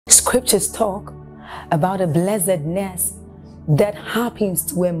Scriptures talk about a blessedness that happens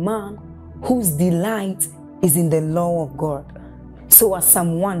to a man whose delight is in the law of God. So as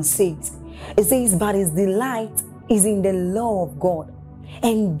Psalm 1 says, it says, but his delight is in the law of God,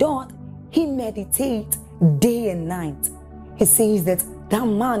 and doth he meditate day and night. He says that that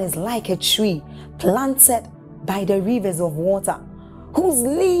man is like a tree planted by the rivers of water, whose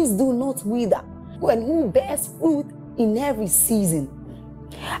leaves do not wither, and who bears fruit in every season.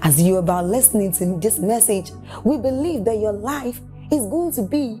 As you're about listening to this message, we believe that your life is going to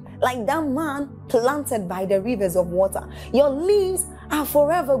be like that man planted by the rivers of water. Your leaves are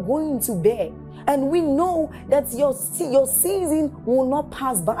forever going to bear. And we know that your season will not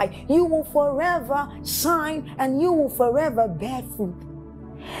pass by. You will forever shine and you will forever bear fruit.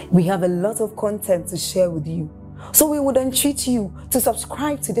 We have a lot of content to share with you. So we would entreat you to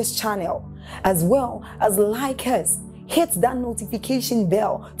subscribe to this channel, as well as like us. Hit that notification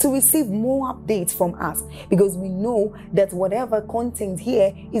bell to receive more updates from us, because we know that whatever content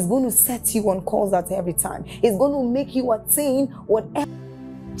here is going to set you on course at every time. It's going to make you attain whatever.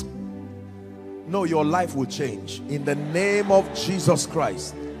 No, your life will change in the name of Jesus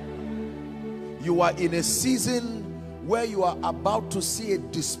Christ. You are in a season where you are about to see a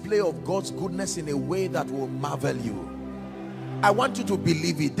display of God's goodness in a way that will marvel you. I want you to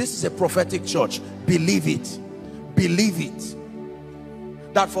believe it. This is a prophetic church. Believe it. Believe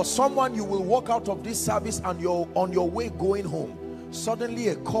it. That for someone, you will walk out of this service and you're on your way going home. Suddenly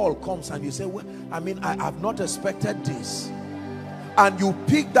a call comes and you say, well, I have not expected this. And you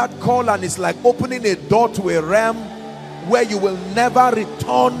pick that call and it's like opening a door to a realm where you will never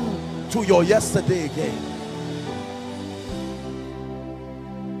return to your yesterday again.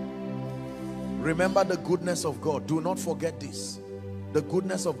 Remember the goodness of God. Do not forget this. The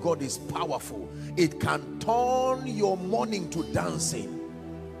goodness of God is powerful. It can turn your mourning to dancing.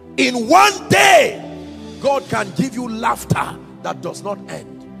 In one day, God can give you laughter that does not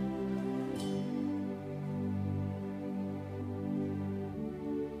end.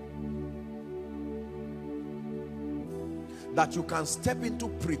 That you can step into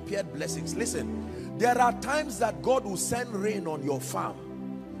prepared blessings. Listen, there are times that God will send rain on your farm,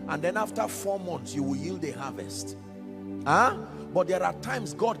 and then after 4 months you will yield a harvest. But there are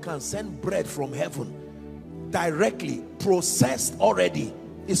times God can send bread from heaven directly, processed already.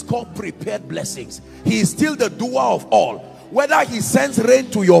 It's called prepared blessings. He is still the doer of all. Whether he sends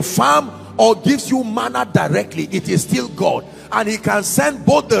rain to your farm or gives you manna directly, it is still God. And he can send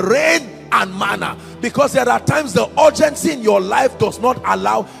both the rain and manna, because there are times the urgency in your life does not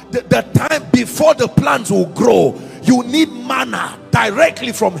allow the time before the plants will grow. You need manna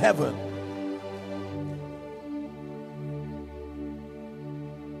directly from heaven.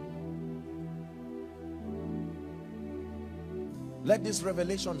 Let this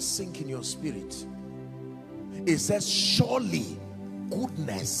revelation sink in your spirit. It says, surely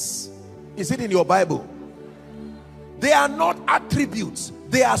goodness. Is it in your Bible? They are not attributes,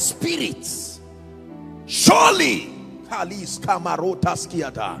 they are spirits. Surely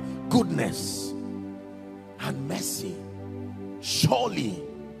goodness and mercy, surely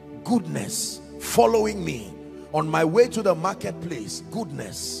goodness following me on my way to the marketplace.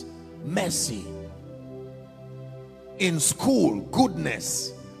 Goodness, mercy. In school,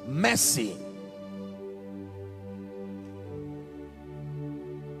 goodness, mercy.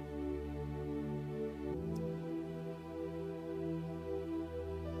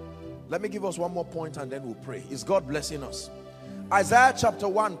 Let me give us one more point and then we'll pray. Is God blessing us? Isaiah chapter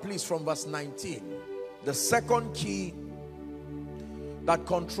 1, please, from verse 19. The second key that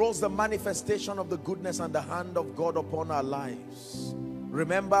controls the manifestation of the goodness and the hand of God upon our lives.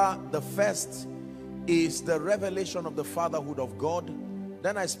 Remember, the first is the revelation of the fatherhood of God.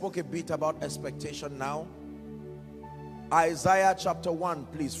 Then I spoke a bit about expectation now. Isaiah chapter 1,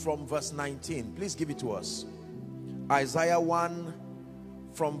 please, from verse 19. Please give it to us. Isaiah 1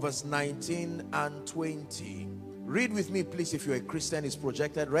 from verse 19 and 20. Read with me, please, if you're a Christian. It's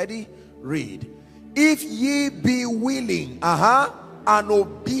projected. Ready? Read. If ye be willing and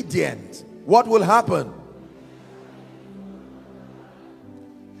obedient, what will happen?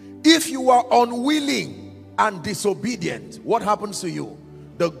 If you are unwilling and disobedient, what happens to you?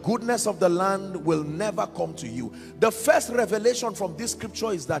 The goodness of the land will never come to you. The first revelation from this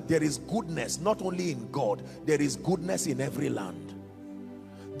scripture is that there is goodness not only in God, there is goodness in every land.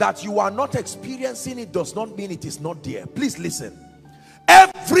 That you are not experiencing it does not mean it is not there. Please listen.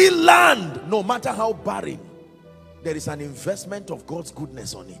 Every land, no matter how barren, there is an investment of God's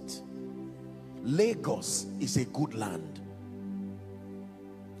goodness on it. Lagos is a good land.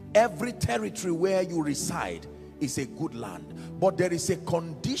 Every territory where you reside is a good land, but there is a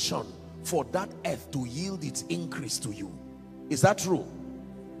condition for that earth to yield its increase to you. Is that true?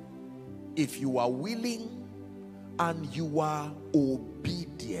 If you are willing and you are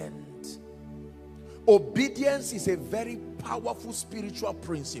obedient. Obedience is a very powerful spiritual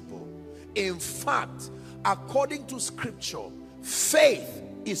principle. In fact, according to scripture, faith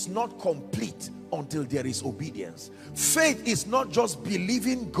is not complete until there is obedience. Faith is not just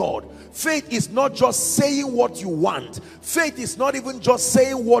believing God. Faith is not just saying what you want. Faith is not even just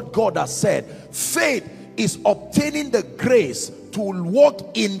saying what God has said. Faith is obtaining the grace to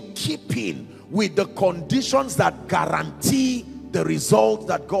walk in keeping with the conditions that guarantee the result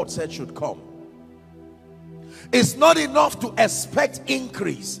that God said should come. It's not enough to expect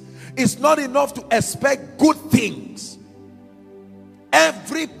increase. It's not enough to expect good things.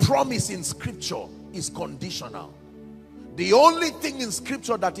 Every promise in scripture is conditional. The only thing in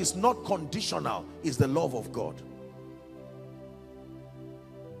scripture that is not conditional is the love of God.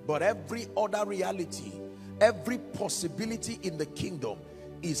 But every other reality, every possibility in the kingdom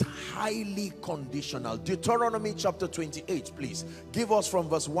is highly conditional. Deuteronomy chapter 28, please. Give us from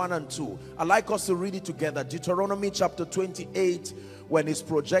verse 1 and 2. I'd like us to read it together. Deuteronomy chapter 28, when it's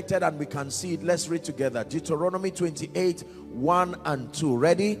projected and we can see it, let's read together. Deuteronomy 28, 1 and 2.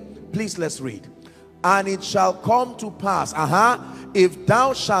 Ready? Please, let's read. And it shall come to pass, if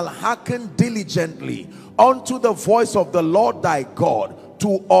thou shalt hearken diligently unto the voice of the Lord thy God,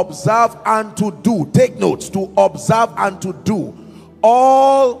 to observe and to do, take notes, to observe and to do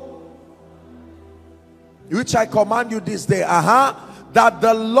all which I command you this day, that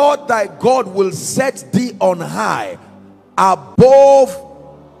the Lord thy God will set thee on high above,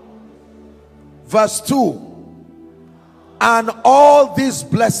 verse 2, and all these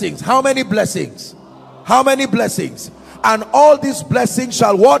blessings. How many blessings? How many blessings? And all these blessings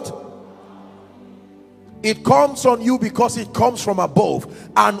shall what? It comes on you because it comes from above,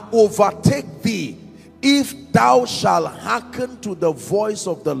 and overtake thee if thou shalt hearken to the voice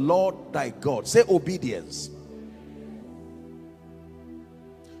of the Lord thy God. Say obedience.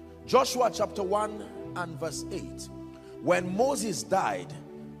 Joshua chapter 1 and verse 8. When Moses died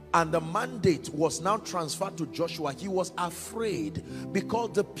and the mandate was now transferred to Joshua, he was afraid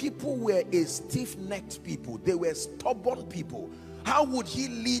because the people were a stiff-necked people. They were stubborn people. How would he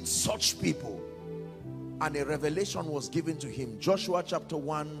lead such people? And a revelation was given to him. Joshua chapter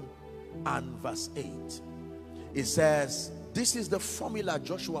 1 and verse 8. It says, this is the formula,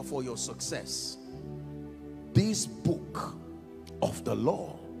 Joshua, for your success. This book of the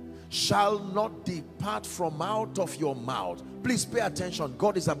law shall not depart from out of your mouth. Please pay attention.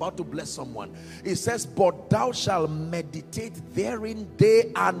 God is about to bless someone. It says, but thou shalt meditate therein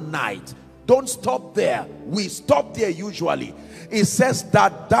day and night. Don't stop there. We stop there usually. It says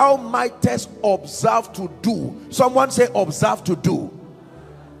that thou mightest observe to do. Someone say observe to do.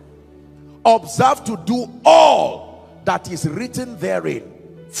 Observe to do all that is written therein,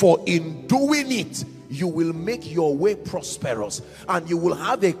 for in doing it you will make your way prosperous, and you will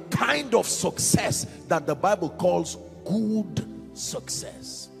have a kind of success that the Bible calls good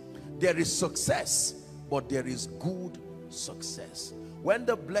success. There is success, but there is good success. When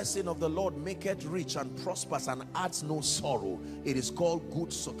the blessing of the Lord maketh rich and prospers and adds no sorrow, it is called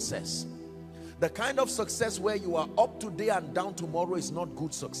good success. The kind of success where you are up today and down tomorrow is not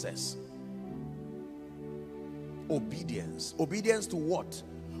good success. Obedience. Obedience to what?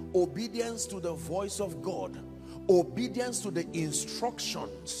 Obedience to the voice of God. Obedience to the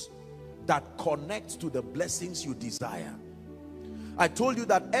instructions that connect to the blessings you desire. I told you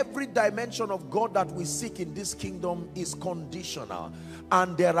that every dimension of God that we seek in this kingdom is conditional,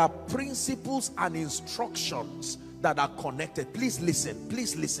 and there are principles and instructions that are connected. Please listen,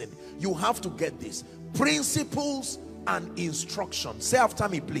 please listen. You have to get this. Principles and instructions. Say after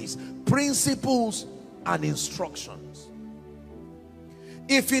me, please. Principles and instructions.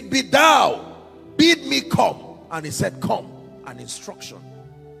 If it be thou, bid me come. And he said, come. An instruction.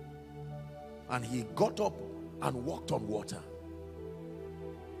 And he got up and walked on water.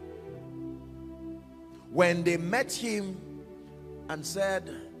 When they met him and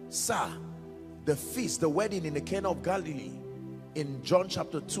said, sir, the feast, the wedding in the Cana of Galilee, in John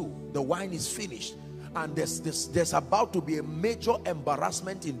chapter 2, the wine is finished, and there's about to be a major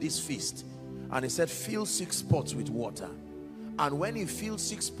embarrassment in this feast. And he said, fill 6 pots with water. And when he filled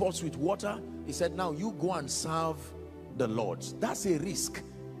 6 pots with water, he said, now you go and serve the Lord. That's a risk.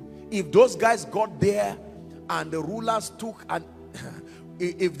 If those guys got there and the rulers took, and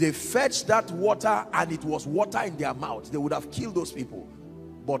if they fetched that water and it was water in their mouth, they would have killed those people.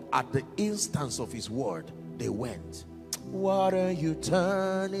 But at the instance of his word, they went. Water you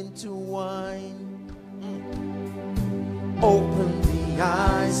turn into wine. Open the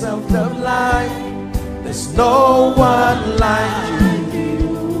eyes of the blind. There's no one like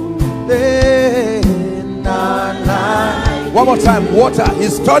you. Then none like. One more time, water.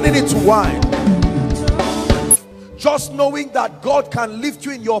 He's turning it to wine. Just knowing that God can lift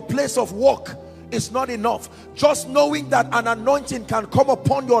you in your place of work is not enough. Just knowing that an anointing can come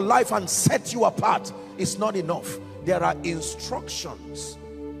upon your life and set you apart is not enough. There are instructions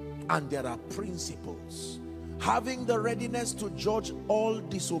and there are principles. Having the readiness to judge all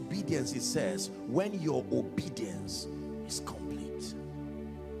disobedience, it says, when your obedience is complete.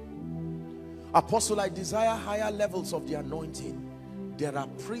 Apostle, I desire higher levels of the anointing. There are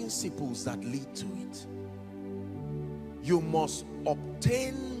principles that lead to it. You must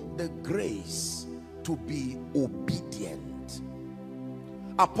obtain the grace to be obedient.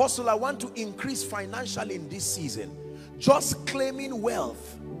 Apostle, I want to increase financially in this season. Just claiming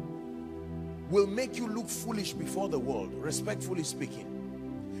wealth will make you look foolish before the world, respectfully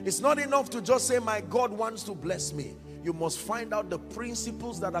speaking. It's not enough to just say, my God wants to bless me. You must find out the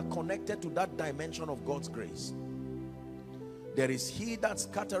principles that are connected to that dimension of God's grace. There is he that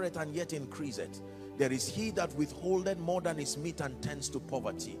scattereth and yet increaseth. There is he that withholdeth more than his meat and tends to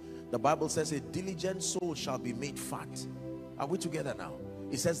poverty. The Bible says a diligent soul shall be made fat. Are we together now?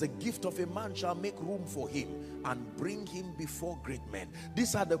 It says the gift of a man shall make room for him and bring him before great men.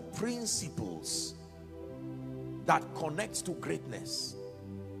 These are the principles that connect to greatness.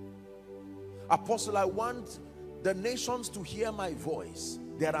 Apostle, I want the nations to hear my voice.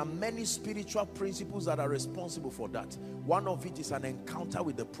 There are many spiritual principles that are responsible for that. One of it is an encounter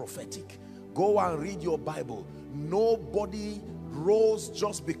with the prophetic. Go and read your Bible. Nobody rose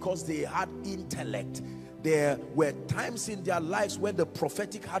just because they had intellect. There were times in their lives where the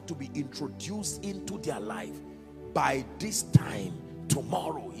prophetic had to be introduced into their life. By this time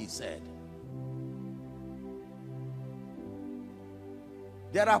tomorrow, he said.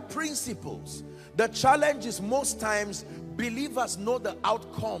 There are principles. The challenge is most times believers know the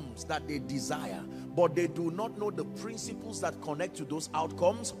outcomes that they desire, but they do not know the principles that connect to those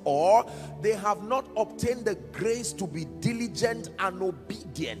outcomes, or they have not obtained the grace to be diligent and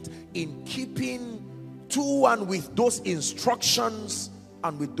obedient in keeping to and with those instructions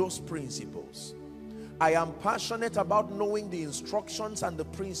and with those principles. I am passionate about knowing the instructions and the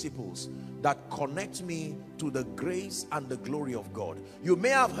principles that connect me to the grace and the glory of God. You may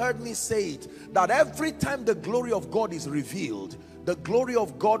have heard me say it, that every time the glory of God is revealed, the glory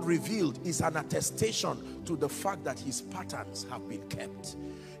of God revealed is an attestation to the fact that his patterns have been kept.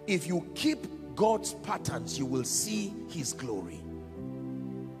 If you keep God's patterns, you will see his glory.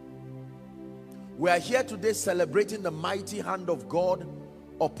 We are here today celebrating the mighty hand of God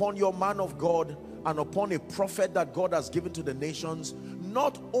upon your man of God and upon a prophet that God has given to the nations,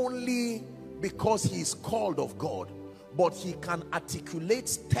 not only because he is called of God, but he can articulate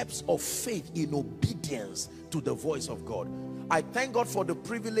steps of faith in obedience to the voice of God. I thank God for the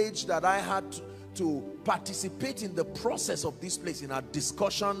privilege that I had to participate in the process of this place, in our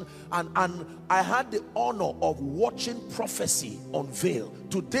discussion, and I had the honor of watching prophecy unveil.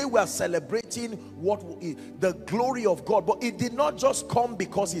 Today we are celebrating the glory of God, but it did not just come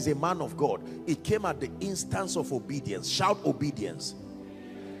because he's a man of God. It came at the instance of obedience. Shout obedience.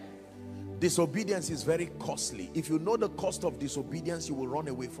 Disobedience is very costly. If you know the cost of disobedience, you will run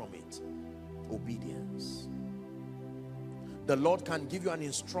away from it. Obedience. The Lord can give you an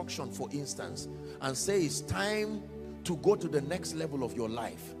instruction, for instance, and say it's time to go to the next level of your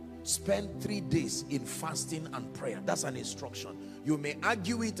life. Spend 3 days in fasting and prayer. That's an instruction. You may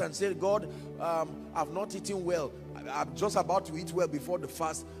argue it and say, God, I've not eaten well. I'm just about to eat well before the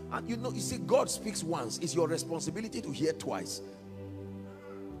fast. And you see, God speaks once. It's your responsibility to hear twice.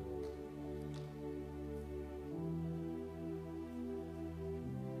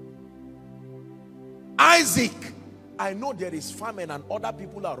 Isaac, I know there is famine and other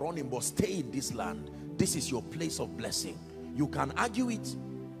people are running, but stay in this land. This is your place of blessing. You can argue it.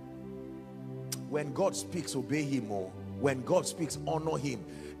 When God speaks, obey him, or when God speaks, honor him.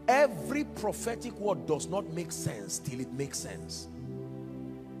 Every prophetic word does not make sense till it makes sense.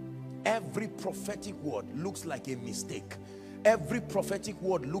 Every prophetic word looks like a mistake. Every prophetic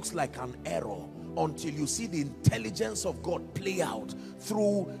word looks like an error until you see the intelligence of God play out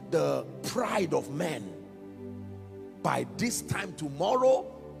through the pride of men. By this time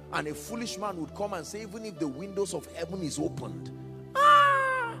tomorrow, and a foolish man would come and say, even if the windows of heaven is opened,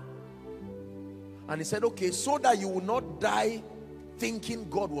 and he said, okay, so that you will not die thinking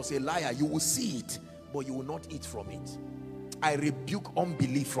God was a liar, you will see it, but you will not eat from it. I rebuke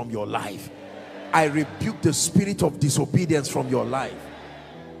unbelief from your life. I rebuke the spirit of disobedience from your life.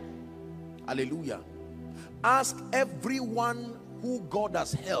 Hallelujah. Ask everyone who God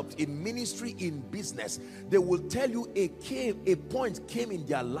has helped in ministry, in business. They will tell you a point came in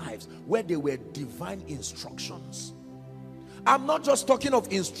their lives where they were divine instructions. I'm not just talking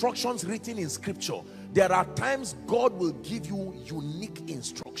of instructions written in scripture. There are times God will give you unique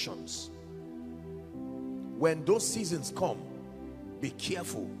instructions. When those seasons come, be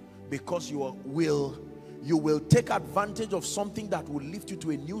careful, because you will take advantage of something that will lift you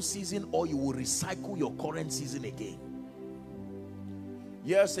to a new season, or you will recycle your current season again.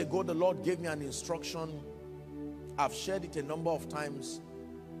 Years ago, the Lord gave me an instruction. I've shared it a number of times,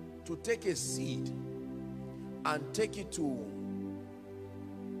 to take a seed and take it to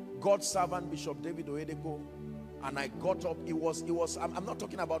God's servant Bishop David Oedeko. And I got up. It was I'm not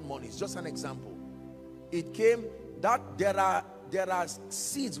talking about money, it's just an example. It came that there are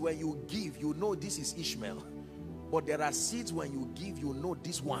seeds when you give, you know this is Ishmael. But there are seeds when you give, you know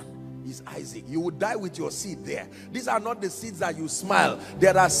this one is Isaac. You will die with your seed there. These are not the seeds that you smile.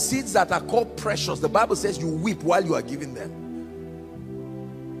 There are seeds that are called precious. The Bible says you weep while you are giving them.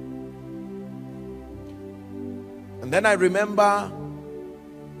 And then I remember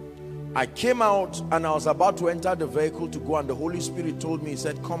I came out and I was about to enter the vehicle to go, and the Holy Spirit told me, he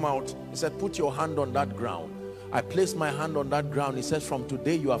said, come out. He said, put your hand on that ground. I placed my hand on that ground. He said, from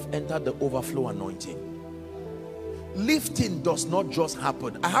today you have entered the overflow anointing. Lifting does not just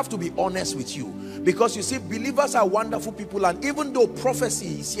happen. I have to be honest with you, because you see, believers are wonderful people, and even though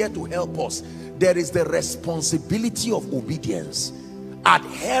prophecy is here to help us, there is the responsibility of obedience,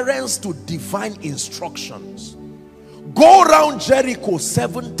 adherence to divine instructions. Go around Jericho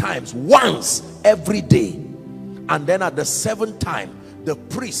 7 times, once every day, and then at the 7th time, the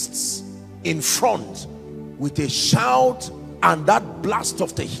priests in front with a shout and that blast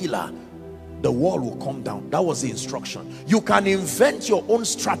of the healer, the wall will come down. That was the instruction. You can invent your own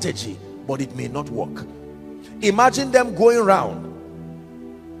strategy, but it may not work. Imagine them going around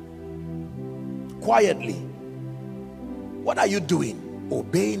quietly. What are you doing?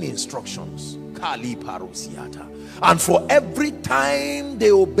 Obeying instructions. And for every time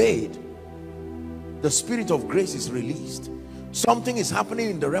they obeyed, the spirit of grace is released. Something is happening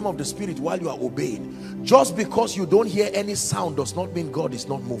in the realm of the spirit while you are obeying. Just because you don't hear any sound does not mean God is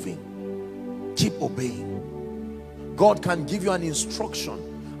not moving. Keep obeying. God can give you an instruction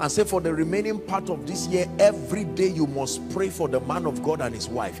and say, for the remaining part of this year, every day you must pray for the man of God and his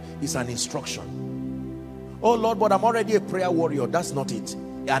wife. It's an instruction. Oh Lord, but I'm already a prayer warrior. That's not it.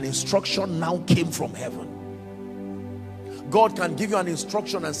 An instruction now came from heaven. God can give you an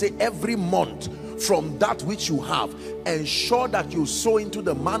instruction and say, every month from that which you have, ensure that you sow into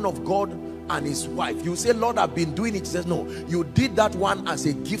the man of God and his wife. You say, Lord, I've been doing it. He says, no, you did that one as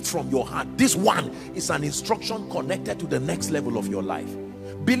a gift from your heart. This one is an instruction connected to the next level of your life.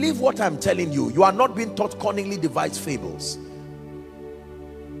 Believe what I'm telling you. You are not being taught cunningly devised fables.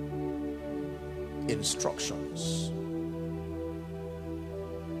 Instructions.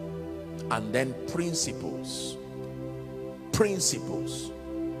 And then principles. Principles.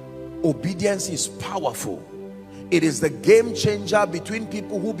 Obedience is powerful. It is the game changer between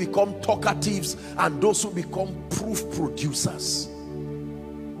people who become talkatives and those who become proof producers.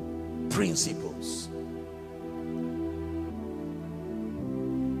 Principles.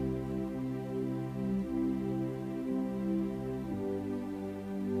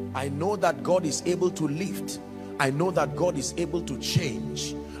 I know that God is able to lift. I know that God is able to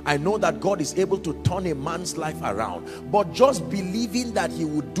change. I know that God is able to turn a man's life around. But just believing that he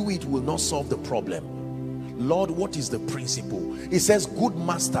would do it will not solve the problem. Lord, what is the principle? He says, good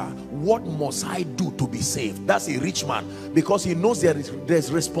master, what must I do to be saved? That's a rich man, because he knows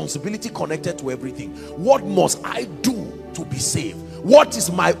there's responsibility connected to everything. What must I do to be saved? What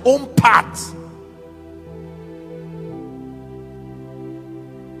is my own part?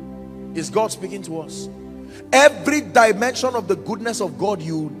 Is God speaking to us? Every dimension of the goodness of God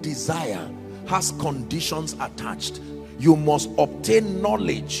you desire has conditions attached. You must obtain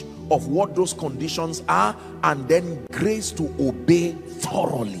knowledge of what those conditions are, and then grace to obey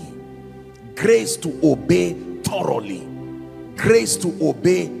thoroughly. Grace to obey thoroughly. Grace to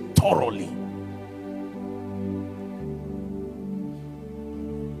obey thoroughly.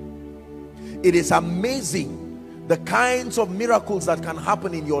 It is amazing the kinds of miracles that can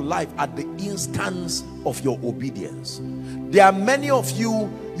happen in your life at the instance of your obedience. There are many of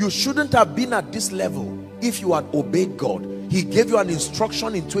you, you shouldn't have been at this level if you had obeyed God. He gave you an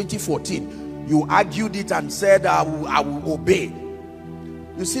instruction in 2014. You argued it and said, I will obey.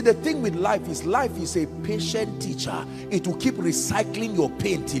 You see, the thing with life is a patient teacher. It will keep recycling your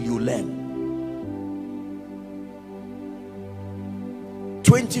pain till you learn.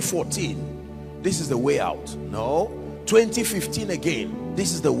 2014, This is the way out. No. 2015 again.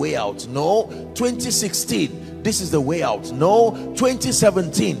 This is the way out. No. 2016. This is the way out. No.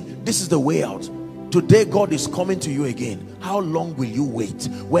 2017. This is the way out. Today God is coming to you again. How long will you wait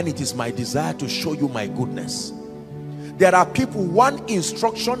when it is my desire to show you my goodness? There are people, one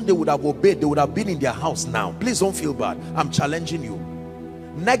instruction they would have obeyed, they would have been in their house now. Please don't feel bad. I'm challenging you.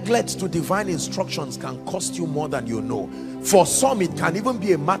 Neglect to divine instructions can cost you more than you know. For some, it can even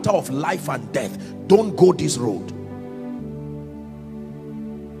be a matter of life and death. Don't go this road.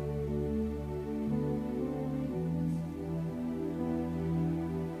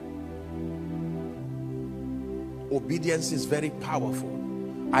 Obedience is very powerful.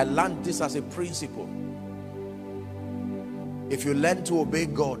 I learned this as a principle. If you learn to obey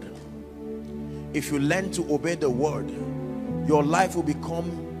God, if you learn to obey the word, your life will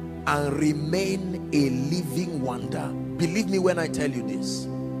become and remain a living wonder. Believe me when I tell you this.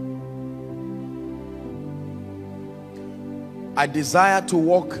 I desire to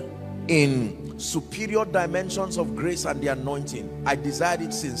walk in superior dimensions of grace and the anointing. I desired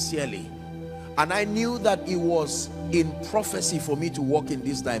it sincerely. And I knew that it was in prophecy for me to walk in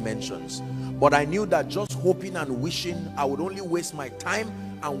these dimensions. But I knew that just hoping and wishing, I would only waste my time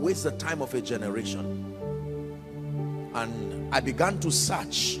and waste the time of a generation. And I began to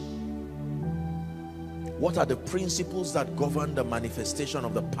search. What are the principles that govern the manifestation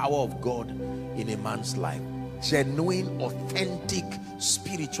of the power of God in a man's life? Genuine, authentic,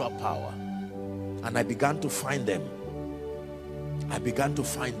 spiritual power. And I began to find them. I began to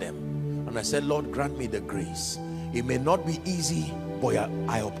find them. And I said, Lord, grant me the grace. It may not be easy, but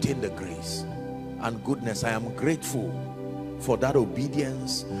I obtained the grace. And goodness, I am grateful for that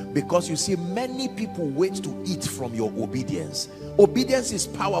obedience, because you see, many people wait to eat from your obedience. Obedience is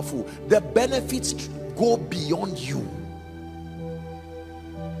powerful. The benefits go beyond you.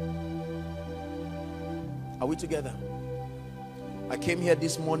 Are we together? I came here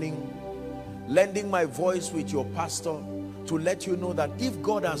this morning lending my voice with your pastor to let you know that if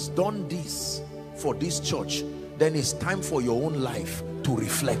God has done this for this church, then it's time for your own life to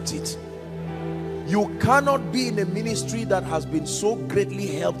reflect it. You cannot be in a ministry that has been so greatly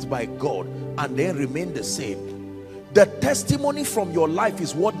helped by God and then remain the same. The testimony from your life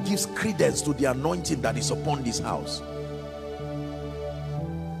is what gives credence to the anointing that is upon this house.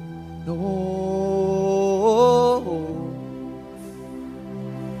 No,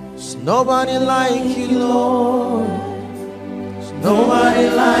 there's nobody like you, Lord. There's nobody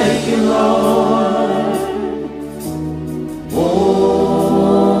like you, Lord.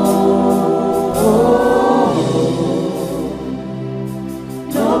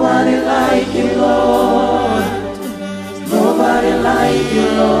 Nobody like you, Lord. Nobody like you,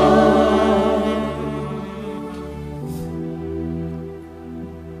 Lord.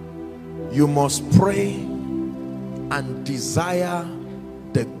 You must pray and desire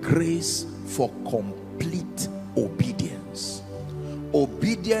the grace for complete obedience.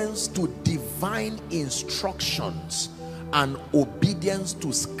 Obedience to divine instructions and obedience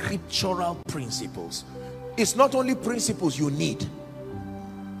to scriptural principles. It's not only principles you need.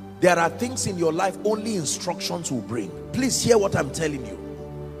 There are things in your life only instructions will bring. Please hear what I'm telling you.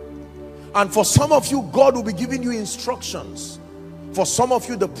 And for some of you, God will be giving you instructions. For some of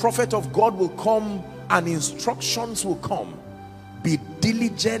you, the prophet of God will come and instructions will come. Be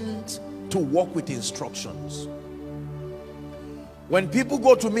diligent to walk with instructions. When people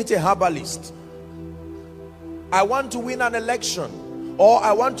go to meet a herbalist, I want to win an election, or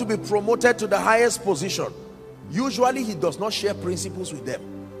I want to be promoted to the highest position. Usually he does not share principles with them.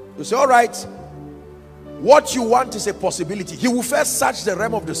 You say, all right, what you want is a possibility. He will first search the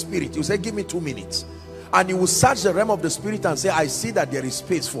realm of the spirit. You say, give me 2 minutes. And he will search the realm of the spirit and say, I see that there is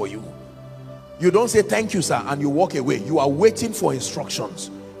space for you. You don't say, thank you, sir, and you walk away. You are waiting for instructions.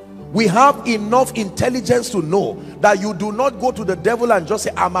 We have enough intelligence to know that you do not go to the devil and just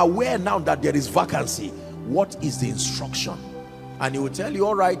say, I'm aware now that there is vacancy. What is the instruction? And he will tell you,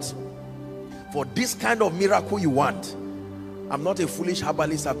 all right, for this kind of miracle you want. I'm not a foolish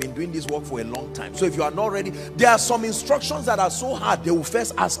herbalist. I've been doing this work for a long time. So if you are not ready, there are some instructions that are so hard. They will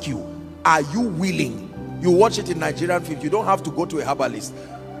first ask you, are you willing? You watch it in Nigerian films. You don't have to go to a herbalist.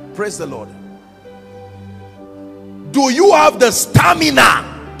 Praise the Lord. Do you have the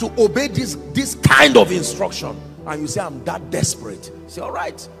stamina to obey this kind of instruction? And you say, I'm that desperate. Say, all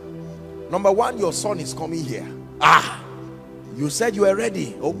right. Number one, your son is coming here. You said you are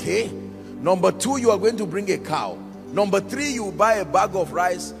ready. Okay. Number two, you are going to bring a cow. Number three, you buy a bag of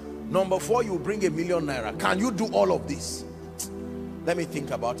rice. Number four, you bring ₦1 million. Can you do all of this? Let me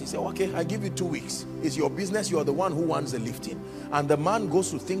think about it. He said, okay, I give you 2 weeks. It's your business. You are the one who wants the lifting. And the man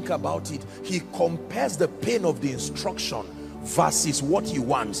goes to think about it. He compares the pain of the instruction versus what he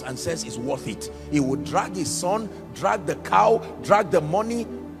wants and says it's worth it. He would drag his son, drag the cow, drag the money,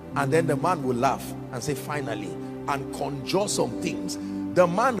 and then the man will laugh and say, finally, and conjure some things. The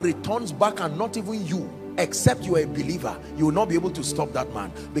man returns back, and not even you, except you are a believer, you will not be able to stop that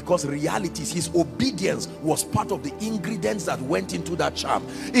man, because reality is his obedience was part of the ingredients that went into that charm.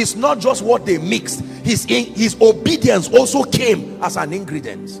 It's not just what they mixed. His obedience also came as an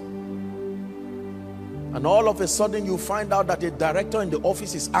ingredient. And all of a sudden you find out that a director in the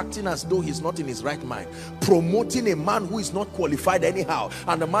office is acting as though he's not in his right mind, promoting a man who is not qualified anyhow,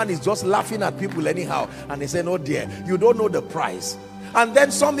 and the man is just laughing at people anyhow, and they say, oh dear, you don't know the price. And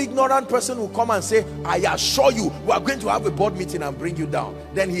then some ignorant person will come and say, I assure you, we are going to have a board meeting and bring you down.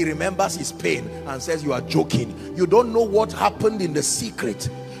 Then he remembers his pain and says, you are joking. You don't know what happened in the secret.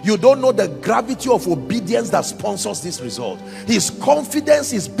 You don't know the gravity of obedience that sponsors this result. His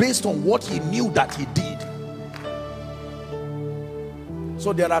confidence is based on what he knew that he did.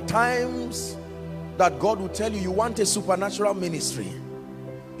 So there are times that God will tell you, you want a supernatural ministry,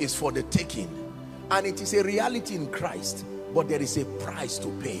 it's for the taking. And it is a reality in Christ, but there is a price to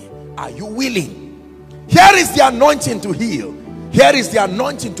pay. Are you willing? Here is the anointing to heal. Here is the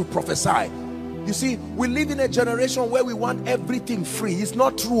anointing to prophesy. You see, we live in a generation where we want everything free. It's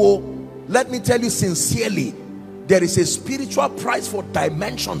not true. Let me tell you sincerely, there is a spiritual price for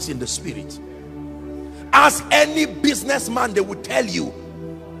dimensions in the spirit. Ask any businessman, they will tell you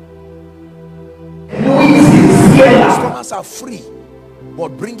customers are free, but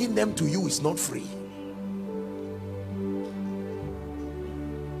bringing them to you is not free.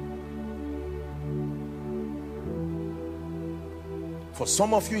 For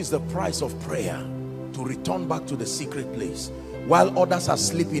some of you, it's the price of prayer to return back to the secret place. While others are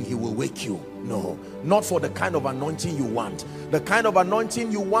sleeping, he will wake you. No, not for the kind of anointing you want. The kind of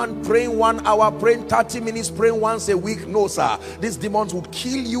anointing you want, praying 1 hour, praying 30 minutes, praying once a week. No, sir. These demons will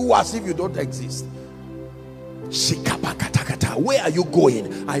kill you as if you don't exist. Where are you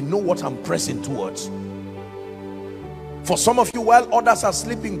going? I know what I'm pressing towards. For some of you, while others are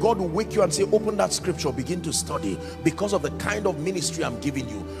sleeping, God will wake you and say, open that scripture, begin to study, because of the kind of ministry I'm giving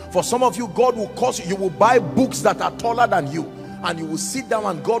you. For some of you, God will cause you, you will buy books that are taller than you, and you will sit down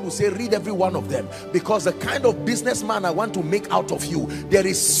and God will say, read every one of them, because the kind of businessman I want to make out of you, there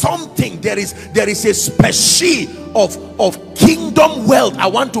is something, there is a species of kingdom wealth I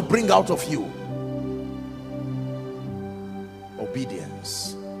want to bring out of you.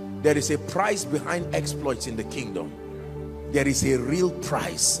 Obedience. There is a price behind exploits in the kingdom. There is a real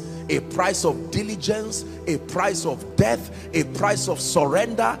price, a price of diligence, a price of death, a price of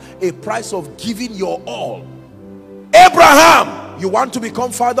surrender, a price of giving your all. Abraham, you want to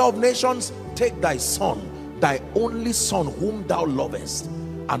become father of nations? Take thy son, thy only son whom thou lovest,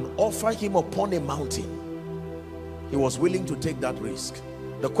 and offer him upon a mountain. He was willing to take that risk.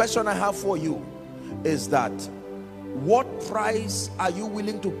 The question I have for you is that, what price are you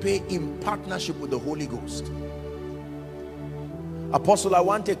willing to pay in partnership with the Holy Ghost? Apostle, I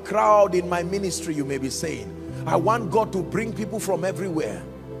want a crowd in my ministry, you may be saying. I want God to bring people from everywhere.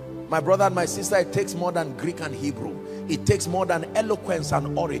 My brother and my sister, it takes more than Greek and Hebrew. It takes more than eloquence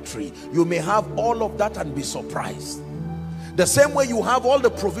and oratory. You may have all of that and be surprised. The same way you have all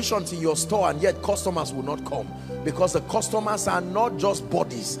the provisions in your store and yet customers will not come, because the customers are not just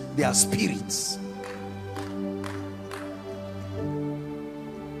bodies, they are spirits.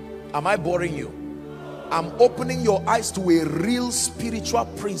 Am I boring you? I'm opening your eyes to a real spiritual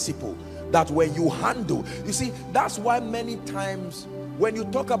principle that when you handle, you see, that's why many times when you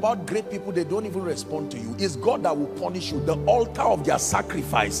talk about great people, they don't even respond to you. It's God that will punish you. The altar of their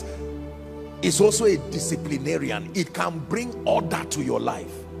sacrifice is also a disciplinarian. It can bring order to your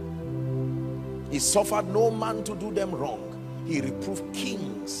life. He suffered no man to do them wrong. He reproved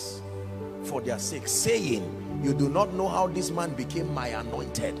kings for their sake, saying, you do not know how this man became my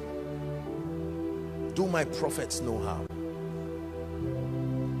anointed. Do my prophets know how?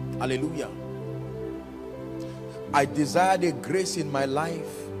 Hallelujah. I desired a grace in my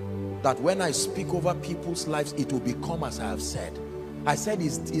life that when I speak over people's lives, it will become as I have said. I said,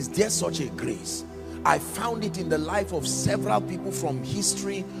 is there such a grace? I found it in the life of several people from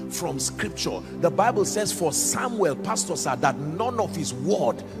history, from scripture. The Bible says for Samuel, pastor said, that none of his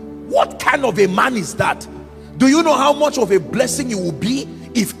word. What kind of a man is that? Do you know how much of a blessing you will be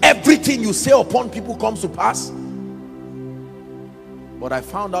if everything you say upon people comes to pass? But I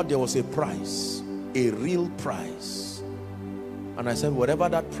found out there was a price, a real price. And I said, whatever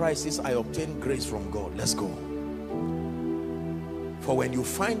that price is, I obtained grace from God. Let's go. For when you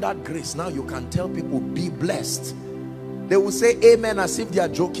find that grace, now you can tell people, be blessed. They will say amen as if they are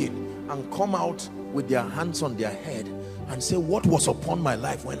joking and come out with their hands on their head and say, what was upon my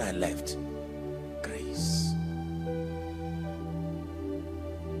life when I left? Grace.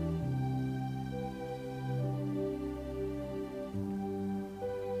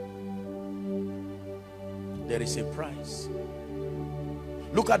 There is a price.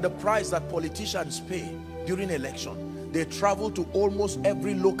 Look at the price that politicians pay during election. They travel to almost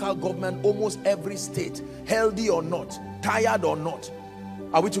every local government, almost every state, healthy or not, tired or not.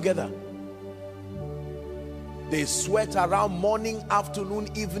 Are we together? They sweat around morning, afternoon,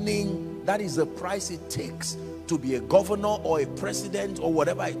 evening. That is the price it takes to be a governor or a president or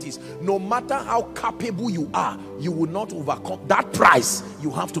whatever it is. No matter how capable you are, you will not overcome that price.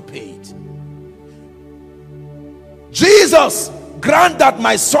 You have to pay it. Jesus, grant that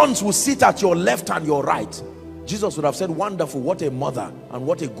my sons will sit at your left and your right. Jesus would have said, wonderful, what a mother and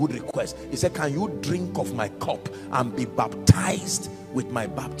what a good request. He said, can you drink of my cup and be baptized with my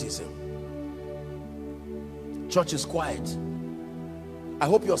baptism? Church is quiet. I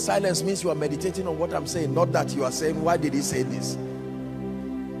hope your silence means you are meditating on what I'm saying, not that you are saying, why did he say this?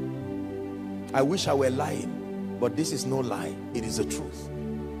 I wish I were lying, but this is no lie. It is the truth.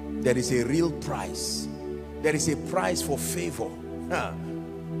 There is a real price. There is a price for favor.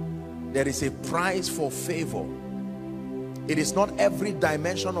 There is a price for favor. It is not every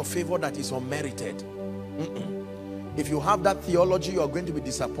dimension of favor that is unmerited. If you have that theology, you are going to be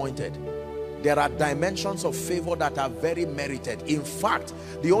disappointed. There are dimensions of favor that are very merited. In fact,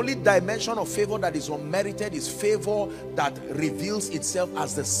 the only dimension of favor that is unmerited is favor that reveals itself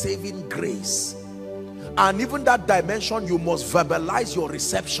as the saving grace. And even that dimension, you must verbalize your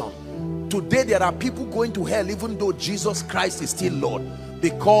reception. Today there are people going to hell even though Jesus Christ is still Lord,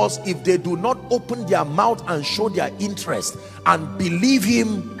 because if they do not open their mouth and show their interest and believe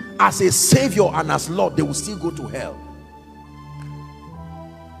him as a savior and as Lord, they will still go to hell.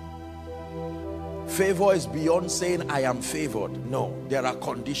 Favor is beyond saying I am favored. No, there are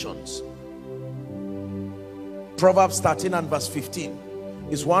conditions. Proverbs 13 and verse 15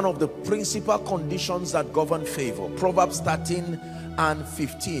 is one of the principal conditions that govern favor. Proverbs 13 and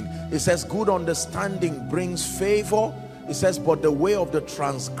 15, it says, good understanding brings favor. It says, but the way of the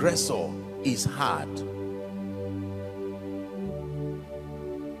transgressor is hard.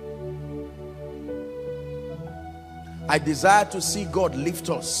 I desire to see God lift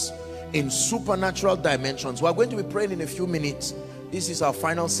us in supernatural dimensions. We are going to be praying in a few minutes. This is our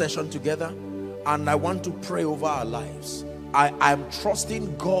final session together, and I want to pray over our lives. I'm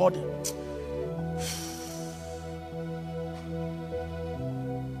trusting God.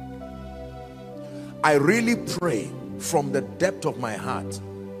 I really pray from the depth of my heart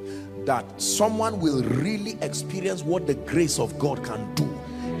that someone will really experience what the grace of God can do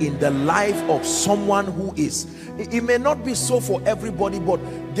in the life of someone who is. It may not be so for everybody, but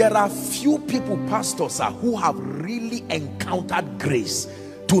there are few people, pastors, who have really encountered grace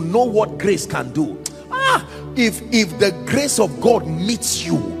to know what grace can do. If the grace of God meets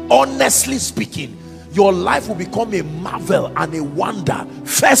you, honestly speaking, your life will become a marvel and a wonder,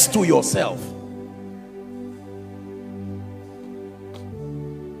 first to yourself.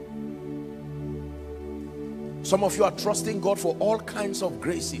 Some of you are trusting God for all kinds of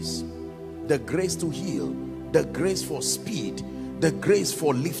graces. The grace to heal, the grace for speed, the grace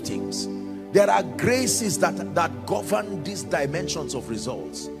for liftings. There are graces that govern these dimensions of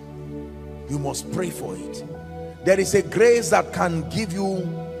results. You must pray for it. There is a grace that can give you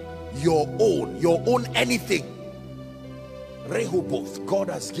your own anything. Rehoboth, God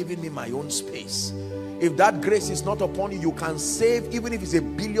has given me my own space. If that grace is not upon you, you can save, even if it's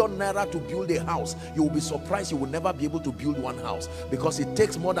 $1 billion to build a house. You will be surprised you will never be able to build one house, because it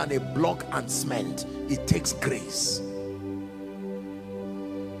takes more than a block and cement. It takes grace.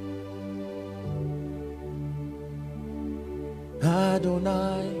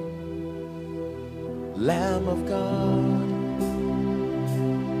 Adonai, Lamb of God,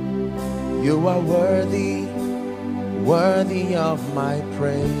 you are worthy, worthy of my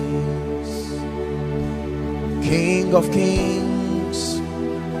praise. King of kings,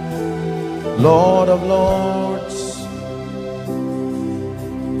 Lord of lords.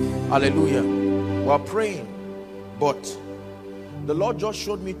 Hallelujah. We're praying, but the Lord just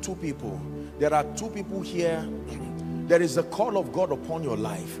showed me two people. There are two people here. There is a call of God upon your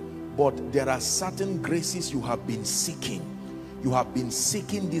life, but there are certain graces you have been seeking. You have been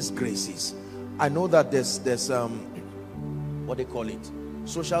seeking these graces. I know that there's what they call it,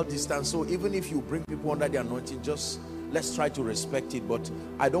 social distance. So even if you bring people under the anointing, just let's try to respect it. But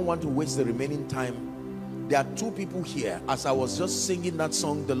I don't want to waste the remaining time. There are two people here. As I was just singing that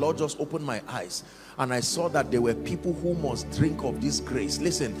song, the Lord just opened my eyes and I saw that there were people who must drink of this grace.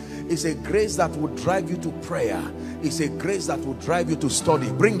 Listen, it's a grace that will drive you to prayer. It's a grace that will drive you to study.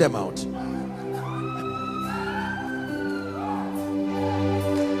 Bring them out.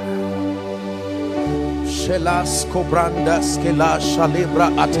 Shelas cobrandas que la shalibra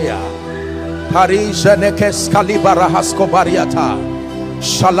atea. Parija nekes calibara haskobariata.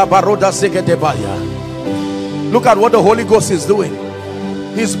 Shalabaroda zegedebaya. Look at what the Holy Ghost is doing.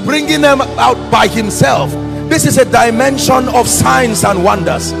 He's bringing them out by himself. This is a dimension of signs and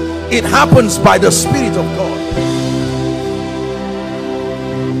wonders. It happens by the Spirit of God.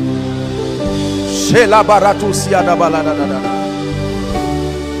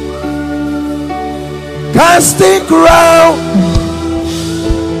 Casting crown,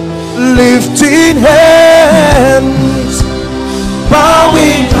 lifting hands,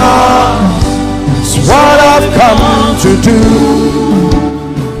 bowing hearts, is what I've come to do.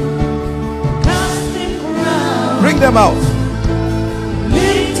 Casting crown, bring them out.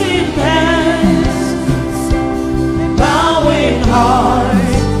 Lifting hands, bowing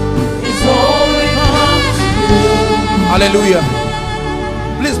hearts, is all we come to do. Hallelujah.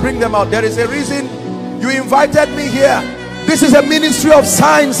 Please bring them out. There is a reason you invited me here. This is a ministry of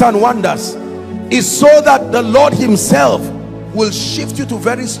signs and wonders. It's so that the Lord himself will shift you to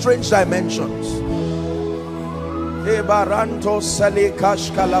very strange dimensions. There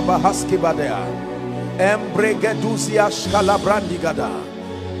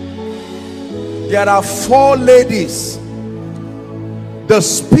are 4 ladies. The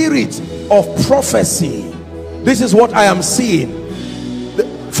spirit of prophecy. This is what I am seeing.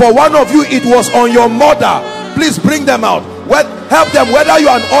 For one of you, it was on your mother. Please bring them out. Well, help them, whether you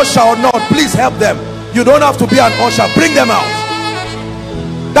are an usher or not. Please help them. You don't have to be an usher. Bring them out.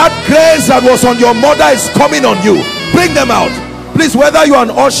 That grace that was on your mother is coming on you. Bring them out. Please, whether you are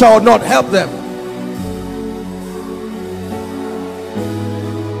an usher or not, help them.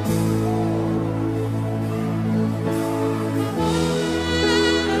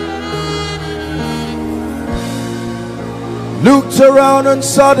 Looked around and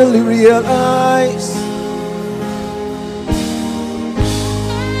suddenly realized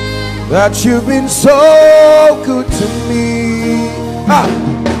that you've been so good to me.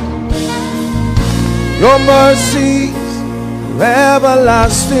 Your mercies are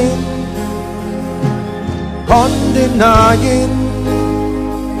everlasting, undenying.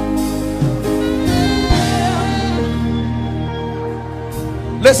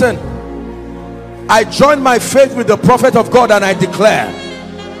 Listen, I join my faith with the prophet of God and I declare,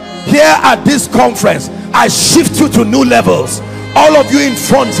 here at this conference, I shift you to new levels. All of you in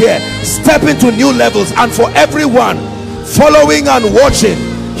front here, step into new levels. And for everyone following and watching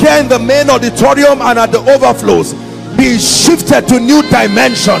here in the main auditorium and at the overflows, be shifted to new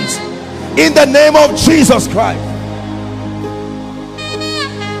dimensions in the name of Jesus Christ.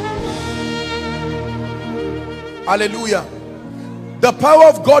 Hallelujah. The power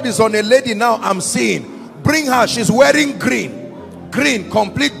of God is on a lady now. I'm seeing. Bring her. She's wearing green,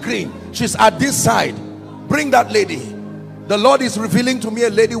 complete green. She's at this side. Bring that lady. The Lord is revealing to me a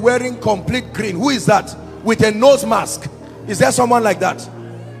lady wearing complete green. Who is that? With a nose mask. Is there someone like that?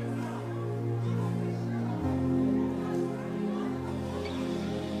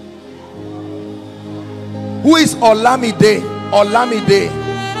 Who is Olamide? Olamide.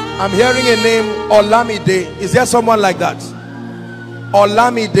 I'm hearing a name, Olamide. Is there someone like that?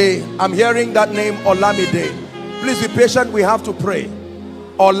 Olamide. I'm hearing that name, Olamide. Please be patient. We have to pray.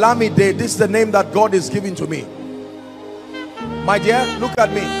 Olamide. This is the name that God is giving to me. My dear, look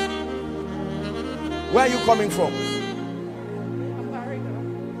at me. Where are you coming from?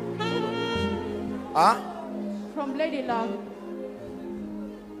 Huh? From Ladyland.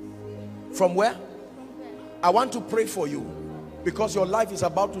 From where? I want to pray for you because your life is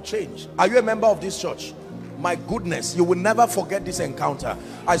about to change. Are you a member of this church? My goodness, you will never forget this encounter.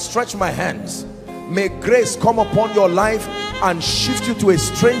 I stretch my hands. May grace come upon your life and shift you to a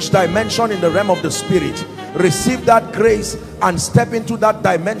strange dimension in the realm of the spirit. Receive that grace and step into that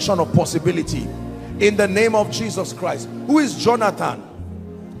dimension of possibility in the name of Jesus Christ. Who is Jonathan?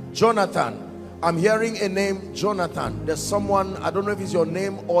 Jonathan. I'm hearing a name, Jonathan. There's someone, I don't know if it's your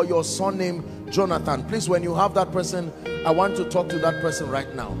name or your surname, Jonathan. Please, when you have that person, I want to talk to that person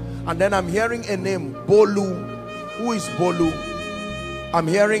right now. And then I'm hearing a name, Bolu. Who is Bolu? I'm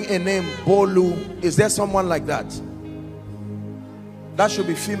hearing a name, Bolu. Is there someone like that? That should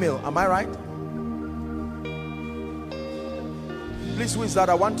be female. Am I right? Please, who is that?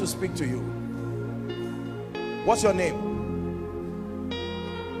 I want to speak to you. What's your name?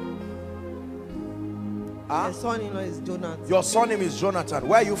 My son-in-law is Jonathan. Your son name is Jonathan.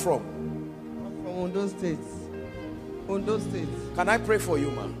 Where are you from? I'm from Ondo State. Ondo State. Can I pray for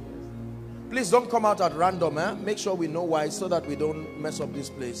you, ma? Please don't come out at random, eh? Make sure we know why, so that we don't mess up this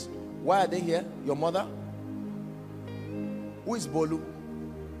place. Why are they here? Your mother? Who is Bolu?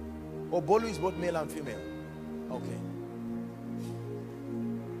 Oh, Bolu is both male and female. Okay.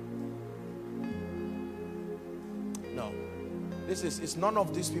 No. It's none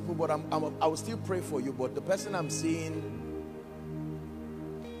of these people, but I will still pray for you. But the person I'm seeing,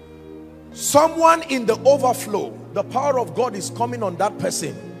 someone in the overflow, the power of God is coming on that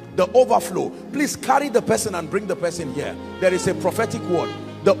person. The overflow. Please carry the person and bring the person here. There is a prophetic word.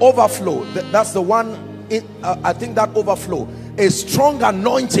 The overflow, that's the one. I think that overflow, a strong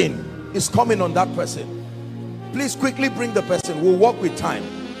anointing is coming on that person. Please quickly bring the person. We'll walk with time.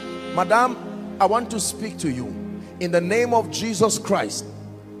 Madam, I want to speak to you in the name of Jesus Christ,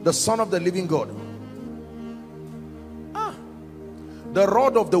 the Son of the living God. The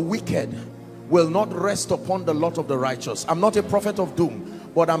rod of the wicked will not rest upon the lot of the righteous. I'm not a prophet of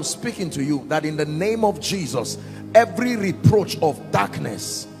doom, but I'm speaking to you that in the name of Jesus, every reproach of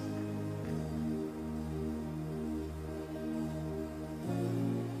darkness,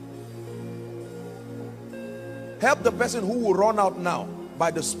 help the person who will run out now by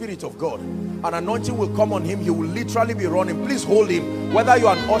the Spirit of God. An anointing will come on him. He will literally be running. Please hold him, whether you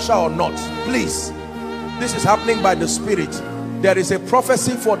are an usher or not. Please, this is happening by the Spirit. There is a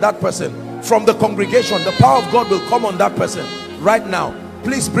prophecy for that person from the congregation. The power of God will come on that person right now.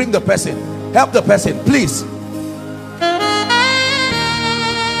 Please bring the person. Help the person, please.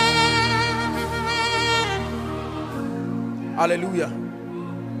 Hallelujah.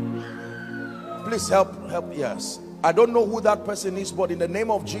 Please help. Yes, I don't know who that person is, but in the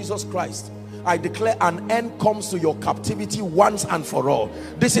name of Jesus Christ, I declare an end comes to your captivity once and for all.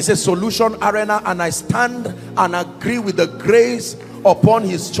 This is a solution arena, and I stand and agree with the grace upon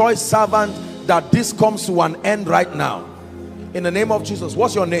his choice servant that this comes to an end right now. In the name of Jesus.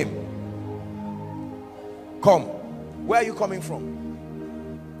 What's your name? Come. Where are you coming from?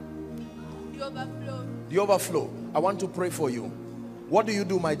 The overflow. The overflow. I want to pray for you. What do you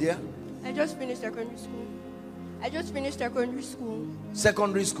do, my dear? I just finished secondary school.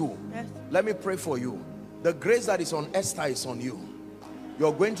 Secondary school. Yes. Let me pray for you. The grace that is on Esther is on you.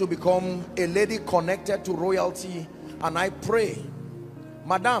 You're going to become a lady connected to royalty. And I pray,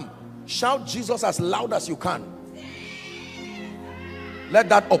 madam, shout Jesus as loud as you can. Let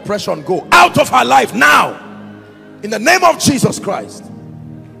that oppression go out of her life now, in the name of Jesus Christ.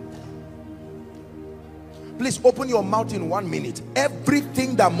 Please open your mouth in 1 minute.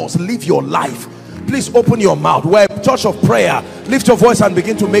 Everything that must leave your life, please open your mouth. We're a church of prayer. Lift your voice and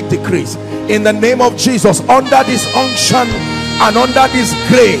begin to make decrees. In the name of Jesus, under this unction and under this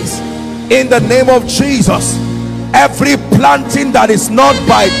grace, in the name of Jesus, every planting that is not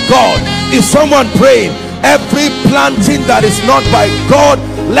by God, is someone praying? Every planting that is not by God,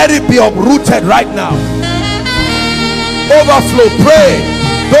 let it be uprooted right now. Overflow, pray.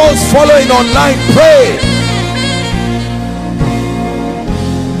 Those following online, pray.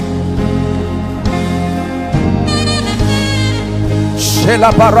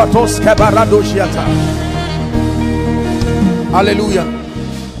 Hallelujah.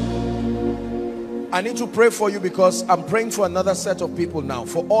 I need to pray for you because I'm praying for another set of people now.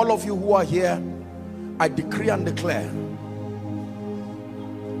 For all of you who are here, I decree and declare,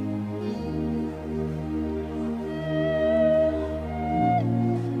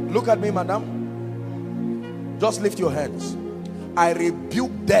 look at me, madam. Just lift your hands. I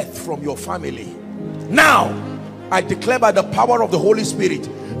rebuke death from your family now. I declare by the power of the Holy Spirit,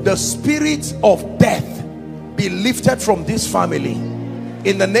 the spirit of death be lifted from this family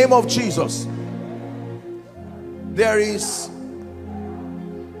in the name of Jesus. There is,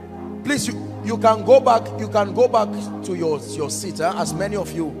 please, you can go back to your seat, as many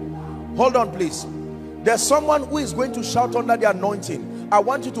of you. Hold on, please. There's someone who is going to shout under the anointing. I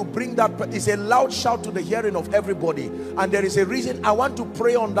want you to bring that. It's a loud shout to the hearing of everybody, and there is a reason I want to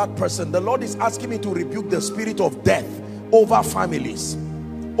pray on that person. The Lord is asking me to rebuke the spirit of death over families,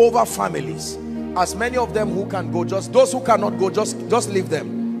 as many of them who can go. Just those who cannot go, just leave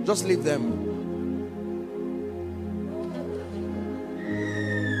them. Just leave them.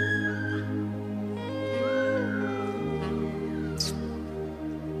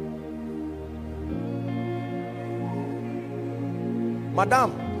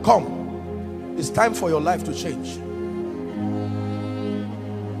 Madam, come. It's time for your life to change.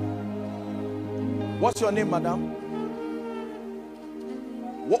 What's your name, madam?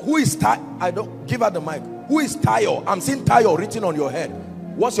 Who is Tayo? I don't give her the mic. Who is Tayo? I'm seeing Tayo written on your head.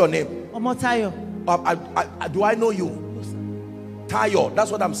 What's your name? Omotayo. Do I know you? Tayo,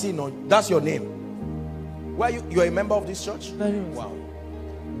 that's what I'm seeing on. That's your name. Where you're a member of this church? Wow.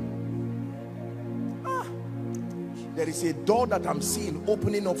 There is a door that I'm seeing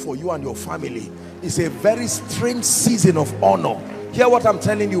opening up for you and your family. It's a very strange season of honor. Hear what I'm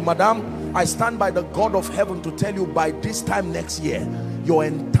telling you, madam. I stand by the God of heaven to tell you, by this time next year, your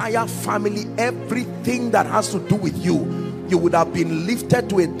entire family, everything that has to do with you would have been lifted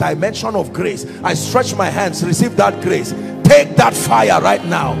to a dimension of grace. I stretch my hands, receive that grace. Take that fire right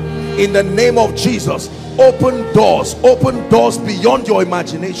now in the name of Jesus. Open doors beyond your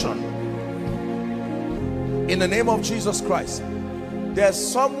imagination in the name of Jesus Christ. There's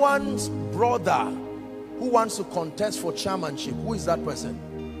someone's brother who wants to contest for chairmanship. Who is that person?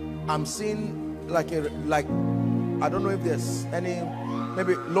 I'm seeing like I don't know if there's any,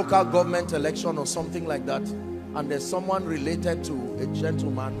 maybe local government election or something like that, and there's someone related to a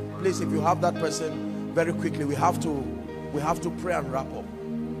gentleman. Please, if you have that person, very quickly, we have to pray and wrap up.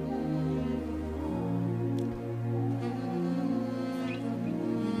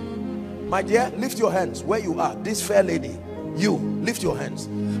 My dear, lift your hands where you are. This fair lady, you lift your hands.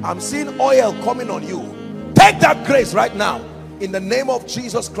 I'm seeing oil coming on you. Take that grace right now in the name of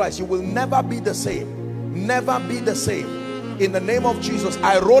Jesus Christ. You will never be the same. Never be the same. In the name of Jesus,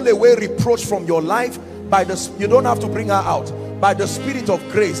 I roll away reproach from your life. By the, you don't have to bring her out. By the Spirit of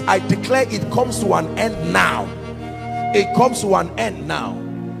grace, I declare it comes to an end now. It comes to an end now.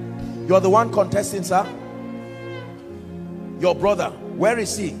 You're the one contesting, sir. Your brother, where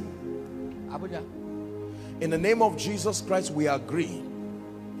is he? Abuja. In the name of Jesus Christ, we agree.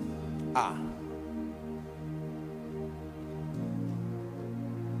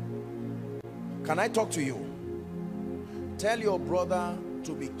 Can I talk to you? Tell your brother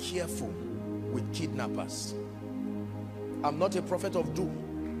to be careful with kidnappers. I'm not a prophet of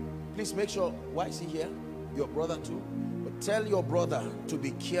doom. Please make sure. Why is he here? Your brother too. But tell your brother to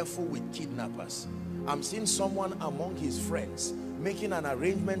be careful with kidnappers. I'm seeing someone among his friends making an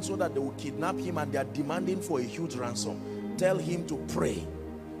arrangement so that they will kidnap him, and they are demanding for a huge ransom. Tell him to pray.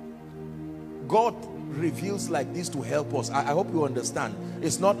 God reveals like this to help us. I hope you understand.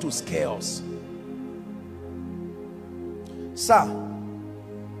 It's not to scare us. Sir,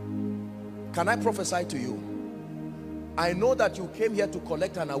 can I prophesy to you? I know that you came here to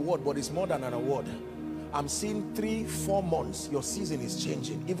collect an award, but it's more than an award. I'm seeing 3-4 months your season is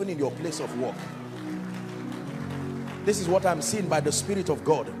changing, even in your place of work. This is what I'm seeing by the Spirit of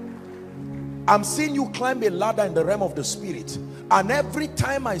God. I'm seeing you climb a ladder in the realm of the Spirit, and every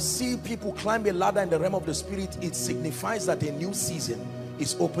time I see people climb a ladder in the realm of the Spirit, it signifies that a new season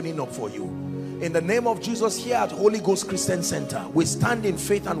is opening up for you. In the name of Jesus, here at Holy Ghost Christian Center, we stand in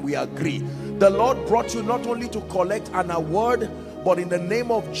faith and we agree. The Lord brought you not only to collect an award, but in the name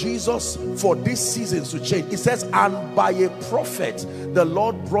of Jesus, for these seasons to change. It says, and by a prophet the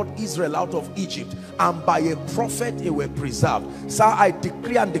Lord brought Israel out of Egypt, and by a prophet they were preserved. Sir, I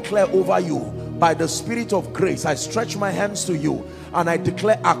decree and declare over you, by the Spirit of grace, I stretch my hands to you and I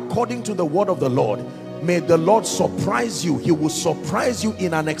declare, according to the word of the Lord, may the Lord surprise you. He will surprise you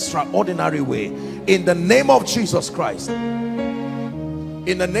in an extraordinary way, in the name of Jesus Christ.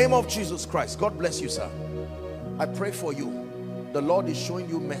 In the name of Jesus Christ. God bless you, sir. I pray for you. The Lord is showing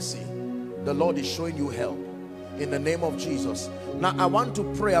you mercy. The Lord is showing you help, in the name of Jesus. Now I want to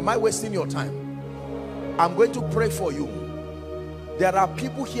pray. Am I wasting your time? I'm going to pray for you. There are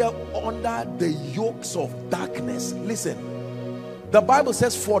people here under the yokes of darkness. Listen, the Bible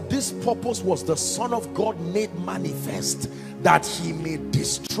says, for this purpose was the Son of God made manifest, that he may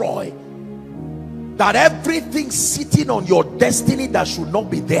destroy. That everything sitting on your destiny that should not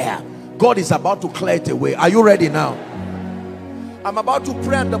be there, God is about to clear it away. Are you ready now? I'm about to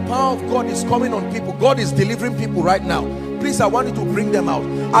pray, and the power of God is coming on people. God is delivering people right now. Please, I want you to bring them out.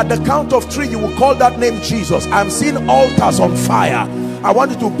 At the count of 3, you will call that name Jesus. I'm seeing altars on fire. I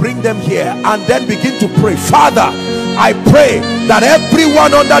want you to bring them here and then begin to pray. Father, I pray that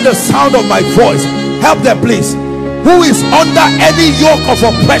everyone under the sound of my voice, help them please, who is under any yoke of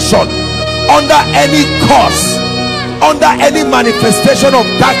oppression, under any curse, under any manifestation of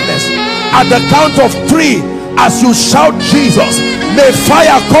darkness, at the count of 3, as you shout Jesus, may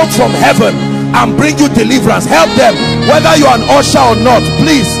fire come from heaven and bring you deliverance. Help them, whether you're an usher or not.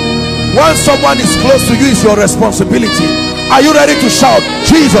 Please, once someone is close to you, it's your responsibility. Are you ready to shout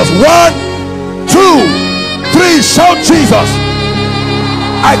Jesus? 1, 2, 3, shout Jesus.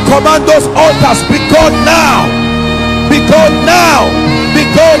 I command those altars, be gone now, be gone now, be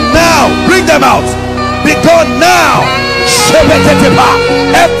gone now. Bring them out, be gone now.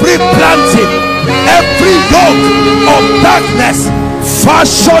 Every planting, every yoke of darkness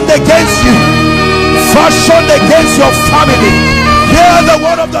fashioned against you, fashioned against your family. Hear the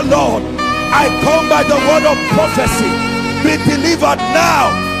word of the Lord. I come by the word of prophecy. Be delivered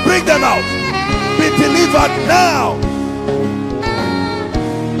now. Bring them out. Be delivered now.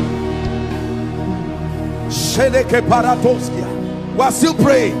 We're still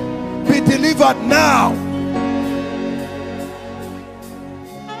praying. Be delivered now.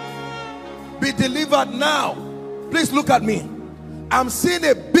 Be delivered now. Please look at me. I'm seeing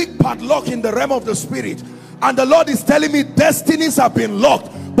a big padlock in the realm of the spirit, and the Lord is telling me destinies have been locked,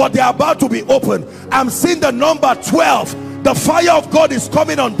 but they are about to be opened. I'm seeing the number 12. The fire of God is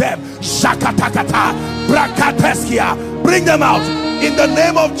coming on them. Shakatakata, brakateskia. Bring them out in the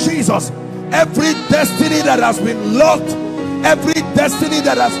name of Jesus. Every destiny that has been locked, every destiny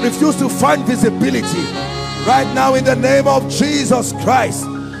that has refused to find visibility, right now in the name of Jesus Christ,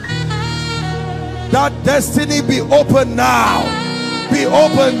 that destiny be open now. Be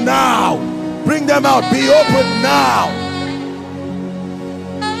open now. Bring them out. Be open now.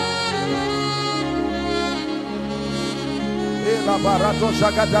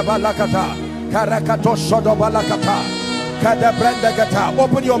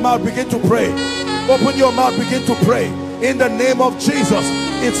 Open your mouth, begin to pray. Open your mouth, begin to pray. In the name of Jesus,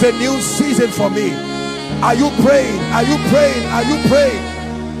 it's a new season for me. Are you praying? Are you praying? Are you praying?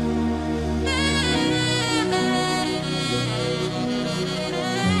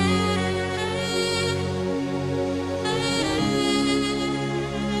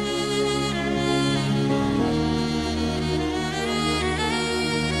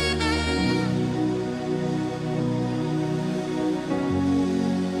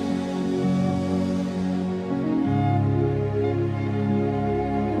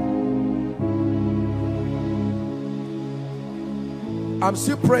 I'm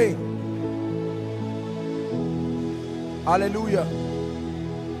still praying. Hallelujah.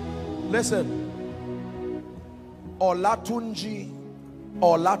 Listen. Olatunji.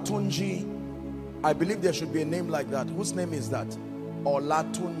 Olatunji. I believe there should be a name like that. Whose name is that?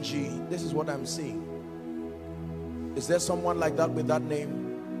 Olatunji. This is what I'm seeing. Is there someone like that with that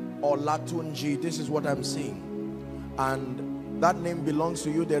name? Olatunji. This is what I'm seeing. And that name belongs to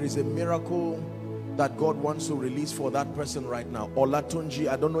you. There is a miracle that God wants to release for that person right now. Olatunji.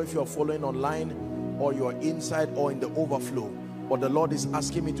 I don't know if you're following online or you're inside or in the overflow, but the Lord is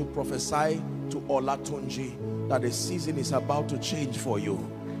asking me to prophesy to Olatunji that a season is about to change for you.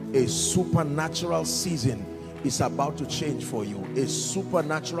 A supernatural season is about to change for you. A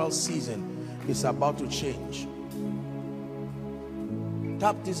supernatural season is about to change.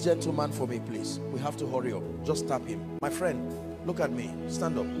 Tap this gentleman for me, please. We have to hurry up. Just tap him. My friend, look at me.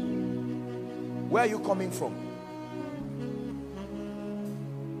 Stand up. Where are you coming from?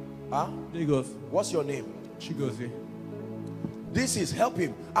 Huh? Lagos. What's your name? Chigozie. This is, help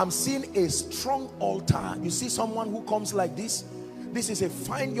him. I'm seeing a strong altar. You see someone who comes like this? This is a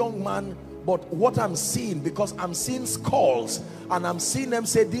fine young man, but what I'm seeing, because I'm seeing skulls, and I'm seeing them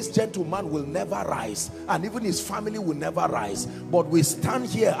say this gentleman will never rise, and even his family will never rise. But we stand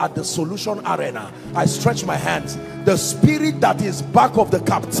here at the Solution Arena. I stretch my hands. The spirit that is back of the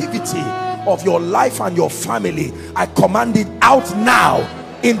captivity of your life and your family, I command it out now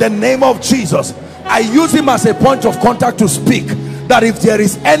in the name of Jesus. I use him as a point of contact to speak that if there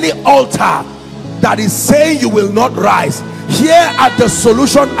is any altar that is saying you will not rise, here at the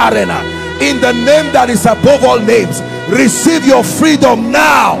Solution Arena, in the name that is above all names, receive your freedom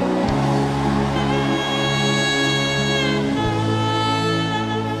now.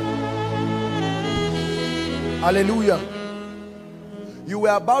 Hallelujah. You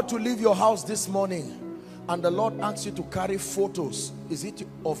were about to leave your house this morning, and the Lord asked you to carry photos. Is it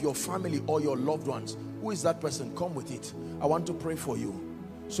of your family or your loved ones? Who is that person? Come with it. I want to pray for you.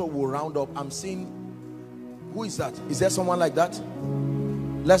 So we'll round up. I'm seeing, who is that? Is there someone like that?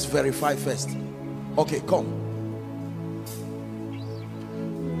 Let's verify first. Okay, come.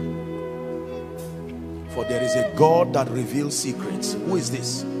 For there is a God that reveals secrets. Who is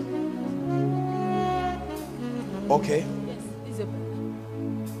this? Okay. This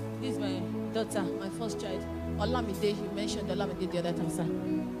is my daughter, my first child. Olamide, you mentioned Olamide the other time, sir.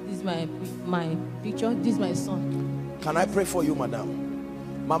 This is my picture. This is my son. Can I pray for you,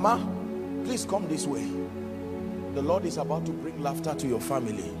 madam? Mama, please come this way. The Lord is about to bring laughter to your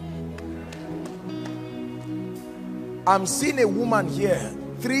family. I'm seeing a woman here,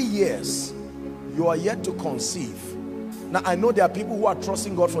 3 years. You are yet to conceive. Now, I know there are people who are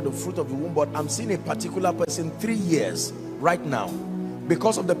trusting God for the fruit of the womb, but I'm seeing a particular person, 3 years, right now.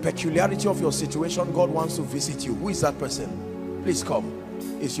 Because of the peculiarity of your situation, God wants to visit you. Who is that person? Please come.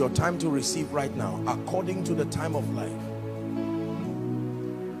 It's your time to receive right now, according to the time of life.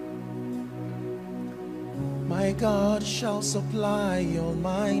 My God shall supply all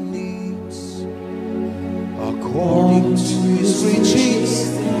my needs according to his riches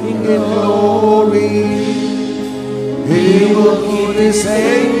in glory. He will put his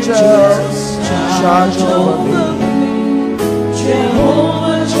angels charge over me.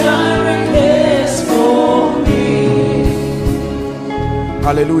 Jehovah Jireh cares for me.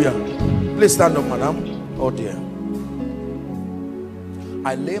 Hallelujah. Please stand up, madam. Oh dear.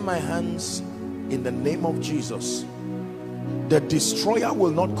 I lay my hands in the name of Jesus. The destroyer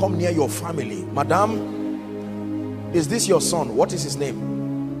will not come near your family. Madam, is this your son? What is his name?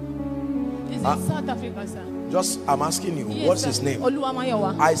 He's in South Africa, sir. Just, I'm asking you, Yes, what's sir. his name?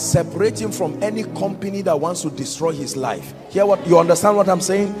 Oluwamayowa. I separate him from any company that wants to destroy his life. Hear what you understand what I'm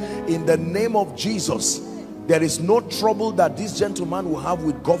saying? In the name of Jesus, there is no trouble that this gentleman will have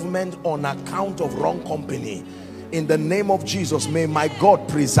with government on account of wrong company. In the name of Jesus, may my God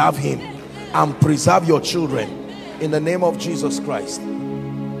preserve him and preserve your children in the name of Jesus Christ.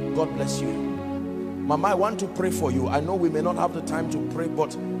 God bless you. Mama, I want to pray for you. I know we may not have the time to pray,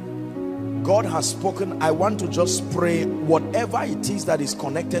 but God has spoken. I want to just pray whatever it is that is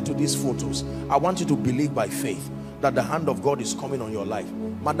connected to these photos. I want you to believe by faith that the hand of God is coming on your life.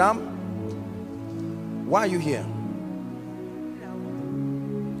 Madam, why are you here?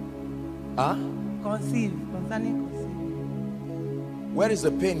 Conceive, concerning conceive. Where is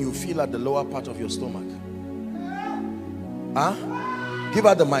the pain you feel at the lower part of your stomach? Give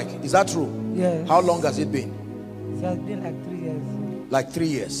her the mic. Is that true? Yes. How long has it been? It has been like 3 years. Like 3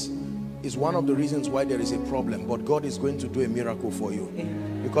 years. Is one of the reasons why there is a problem, but God is going to do a miracle for you.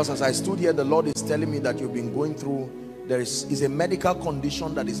 Because as I stood here, the Lord is telling me that you've been going through, there is a medical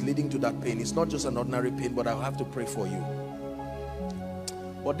condition that is leading to that pain. It's not just an ordinary pain, but I'll have to pray for you.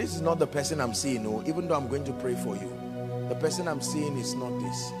 But this is not the person I'm seeing, no, even though I'm going to pray for you. The person I'm seeing is not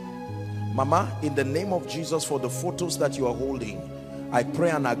this. Mama, in the name of Jesus, for the photos that you are holding, I pray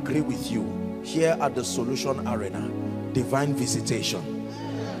and agree with you here at the Solution Arena. Divine visitation.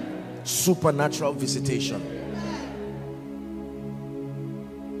 Supernatural visitation.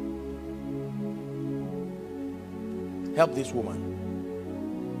 Help this woman.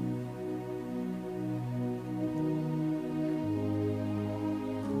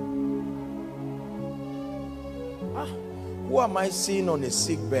 Who am I seeing on a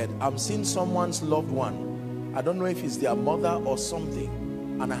sick bed? I'm seeing someone's loved one. I don't know if it's their mother or something,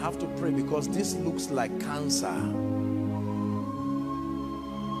 and I have to pray because this looks like cancer.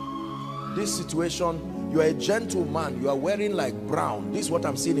 This situation, you are a gentleman, you are wearing like brown. This is what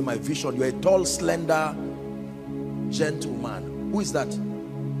I'm seeing in my vision. You are a tall, slender gentleman. Who is that?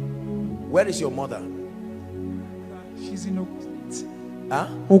 Where is your mother? She's in Ogun State. Huh?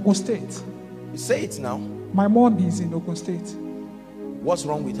 Ogun State. You say it now. My mom is in Ogun State. What's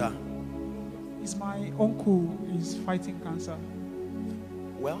wrong with her? Is my uncle is fighting cancer.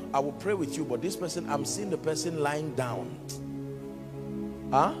 Well, I will pray with you, but this person, I'm seeing the person lying down.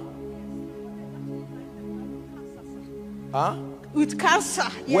 Huh? Huh? With cancer.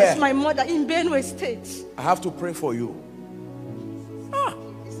 Where? Yes, my mother in Benue State. I have to pray for you.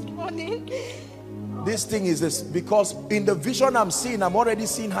 This morning. This thing is this, because in the vision I'm seeing, I'm already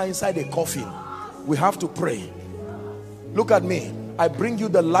seeing her inside a coffin. We have to pray. Look at me. I bring you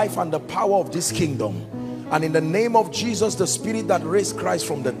the life and the power of this kingdom. And in the name of Jesus, the spirit that raised Christ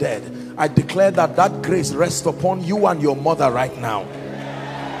from the dead, I declare that that grace rests upon you and your mother right now.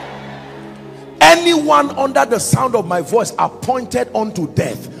 Anyone under the sound of my voice appointed unto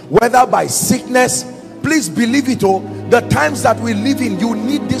death, whether by sickness, please believe it, oh, the times that we live in, you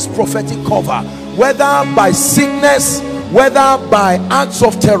need this prophetic cover, whether by sickness, whether by acts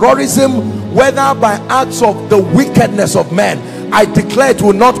of terrorism, whether by acts of the wickedness of men. I declare it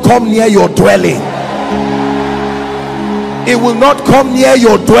will not come near your dwelling. It will not come near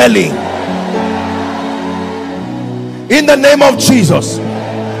your dwelling. In the name of Jesus.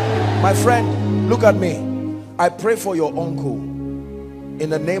 My friend, look at me. I pray for your uncle. In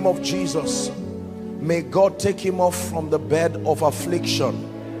the name of Jesus, may God take him off from the bed of affliction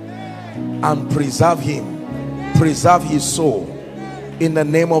and preserve him. Preserve his soul. In the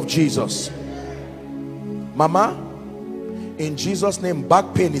name of Jesus. Mama, in Jesus' name,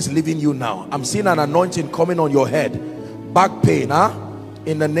 back pain is leaving you now. I'm seeing an anointing coming on your head. Back pain, huh?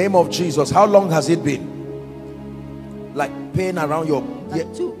 In the name of Jesus. How long has it been? Like pain around your...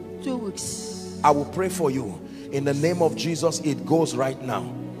 Like 2 weeks. I will pray for you. In the name of Jesus, it goes right now.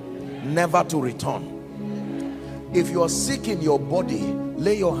 Never to return. If you are sick in your body,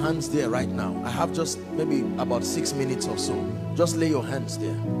 lay your hands there right now. I have just maybe about 6 minutes or so. Just lay your hands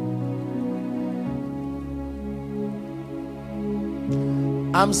there.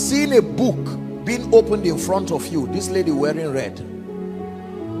 I'm seeing a book being opened in front of you. This lady wearing red,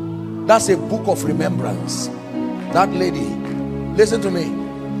 that's a book of remembrance. That lady, listen to me,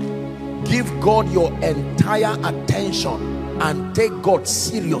 give God your entire attention and take God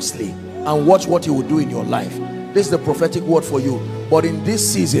seriously and watch what he will do in your life. This is the prophetic word for you. But in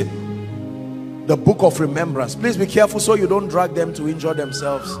this season, the book of remembrance, please be careful so you don't drag them to injure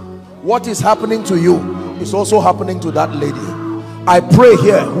themselves. What is happening to you is also happening to that lady. I pray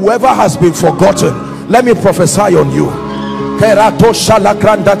here, whoever has been forgotten, let me prophesy on you.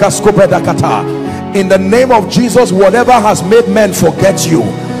 In the name of Jesus, whatever has made men forget you,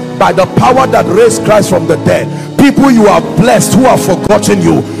 by the power that raised Christ from the dead, people you are blessed who have forgotten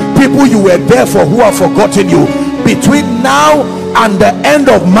you, people you were there for who have forgotten you, between now and the end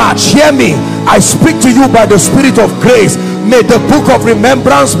of March, hear me, I speak to you by the Spirit of grace. May the book of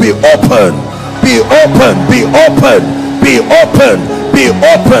remembrance be open, be open, be open, be open, be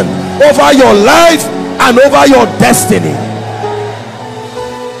open over your life and over your destiny.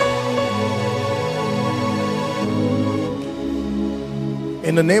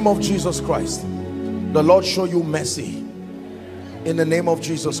 In the name of Jesus Christ, the Lord show you mercy. In the name of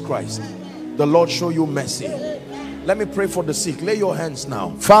Jesus Christ, the Lord show you mercy. Let me pray for the sick. Lay your hands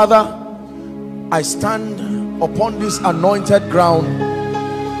now. Father, I stand upon this anointed ground.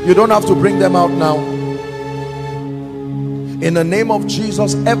 You don't have to bring them out now. In the name of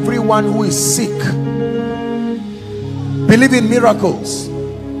Jesus, everyone who is sick, believe in miracles.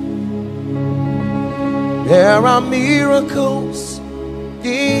 There are miracles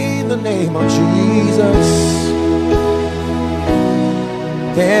in the name of Jesus.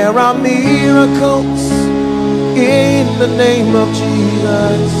 There are miracles in the name of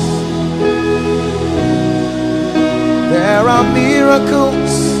Jesus. There are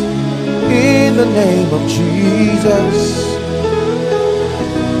miracles in the name of Jesus.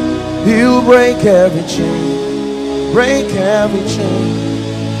 He'll break every chain, break every chain.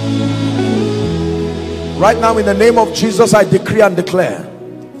 Right now, in the name of Jesus, I decree and declare,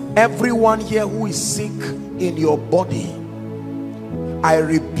 everyone here who is sick in your body, I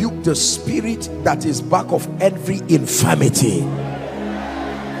rebuke the spirit that is back of every infirmity.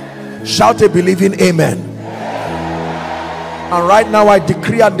 Shout a believing amen. And right now I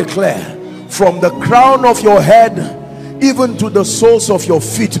decree and declare, from the crown of your head even to the soles of your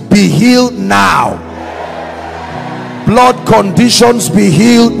feet, be healed now. Blood conditions, be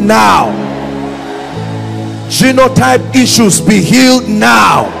healed now. Genotype issues, be healed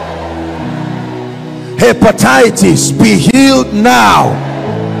now. Hepatitis, be healed now.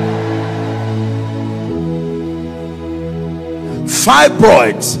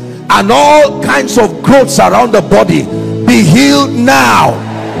 Fibroids and all kinds of growths around the body, be healed now.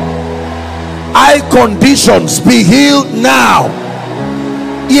 Eye conditions, be healed now.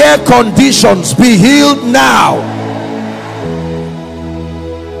 Ear conditions, be healed now.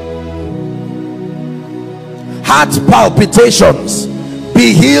 Heart palpitations,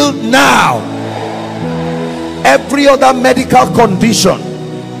 be healed now. Every other medical condition,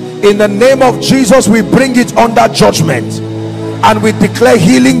 in the name of Jesus, we bring it under judgment and we declare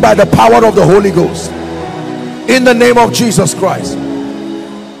healing by the power of the Holy Ghost, in the name of Jesus Christ.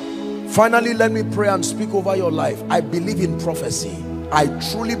 Finally, let me pray and speak over your life. I believe in prophecy. I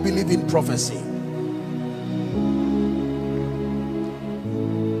truly believe in prophecy.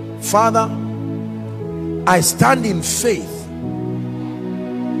 Father, I stand in faith.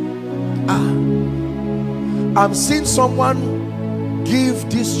 I'm seeing someone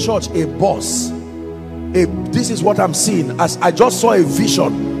give this church a bus. This is what I'm seeing. As I just saw a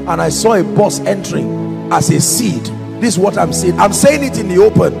vision and I saw a bus entering as a seed. This is what I'm seeing. I'm saying it in the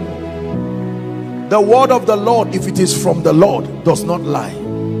open. The word of the Lord, if it is from the Lord, does not lie.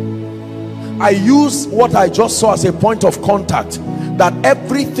 I use what I just saw as a point of contact, that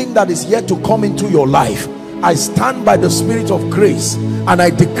everything that is yet to come into your life, I stand by the Spirit of grace and I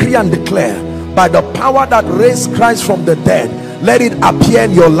decree and declare, by the power that raised Christ from the dead, let it appear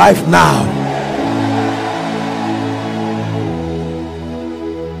in your life now.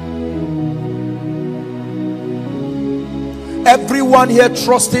 Everyone here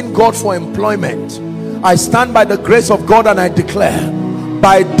trusting God for employment, I stand by the grace of God and I declare,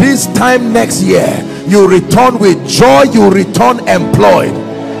 by this time next year, you return with joy, you return employed.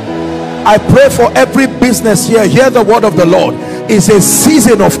 I pray for every business here, hear the word of the Lord. It's a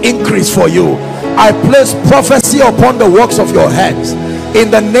season of increase for you. I place prophecy upon the works of your hands.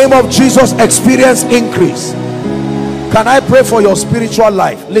 In the name of Jesus, experience increase. Can I pray for your spiritual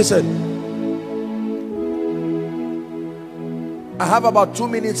life? Listen, I have about 2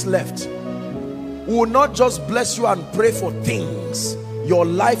 minutes left. We will not just bless you and pray for things. your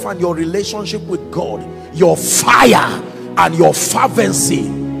life and your relationship with God, your fire and your fervency.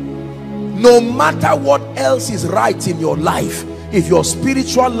 No matter what else is right in your life, if your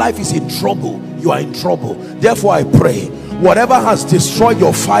spiritual life is in trouble, you are in trouble. Therefore I pray, whatever has destroyed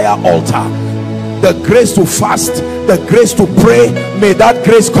your fire altar, the grace to fast, the grace to pray, may that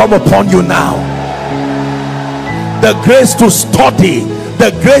grace come upon you now. The grace to study,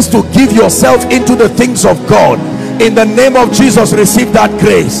 the grace to give yourself into the things of God. In the name of Jesus, receive that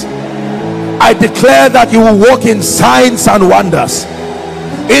grace. I declare that you will walk in signs and wonders.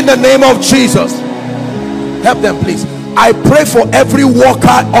 In the name of Jesus. Help them, please. I pray for every worker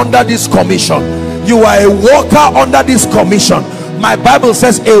under this commission. You are a worker under this commission. My Bible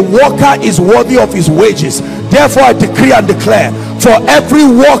says a worker is worthy of his wages. Therefore I decree and declare, for every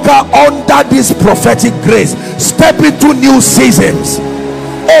worker under this prophetic grace, step into new seasons,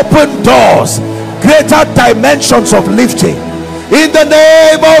 open doors, greater dimensions of lifting, in the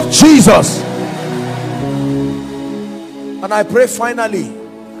name of Jesus. And I pray finally,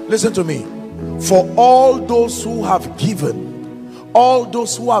 listen to me, for all those who have given, all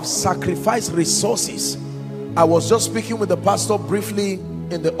those who have sacrificed resources. I was just speaking with the pastor briefly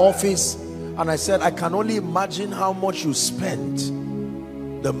in the office, and I said, I can only imagine how much you spent,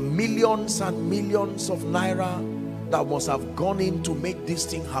 the millions and millions of naira that must have gone in to make this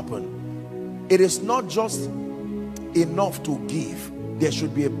thing happen. It is not just enough to give. There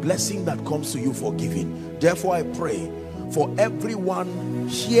should be a blessing that comes to you for giving. Therefore I pray for everyone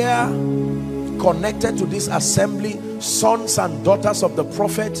here connected to this assembly, sons and daughters of the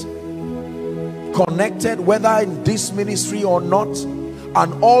prophet, connected whether in this ministry or not,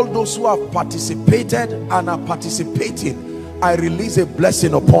 and all those who have participated and are participating, I release a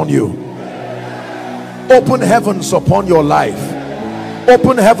blessing upon you. Open heavens upon your life,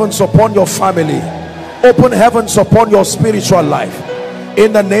 open heavens upon your family, open heavens upon your spiritual life.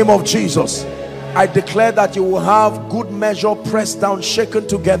 In the name of Jesus, I declare that you will have good measure, pressed down, shaken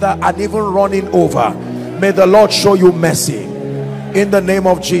together, and even running over. May the Lord show you mercy in the name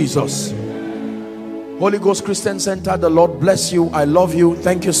of Jesus. Holy Ghost Christian Center, the Lord bless you. I love you.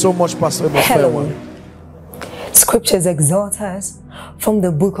 Thank you so much, Pastor. Hello. Scriptures exhort us from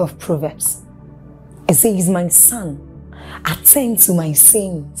the book of Proverbs. It says, my son, attend to my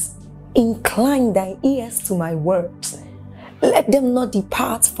sayings, incline thy ears to my words, let them not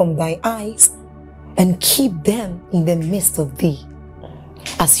depart from thy eyes, and keep them in the midst of thee.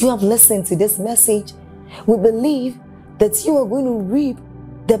 As you have listened to this message, we believe that you are going to reap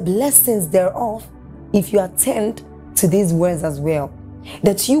the blessings thereof if you attend to these words as well.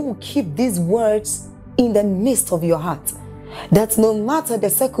 That you will keep these words in the midst of your heart. That no matter the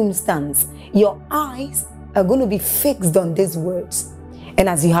circumstance, your eyes are going to be fixed on these words. And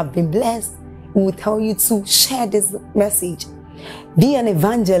as you have been blessed, we will tell you to share this message. Be an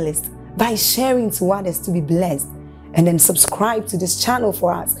evangelist by sharing to others to be blessed. And then subscribe to this channel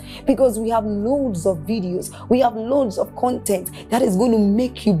for us, because we have loads of videos, we have loads of content that is going to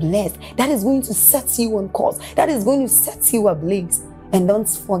make you blessed, that is going to set you on course, that is going to set you ablaze. And don't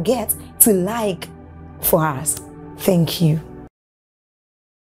forget to like for us. Thank you.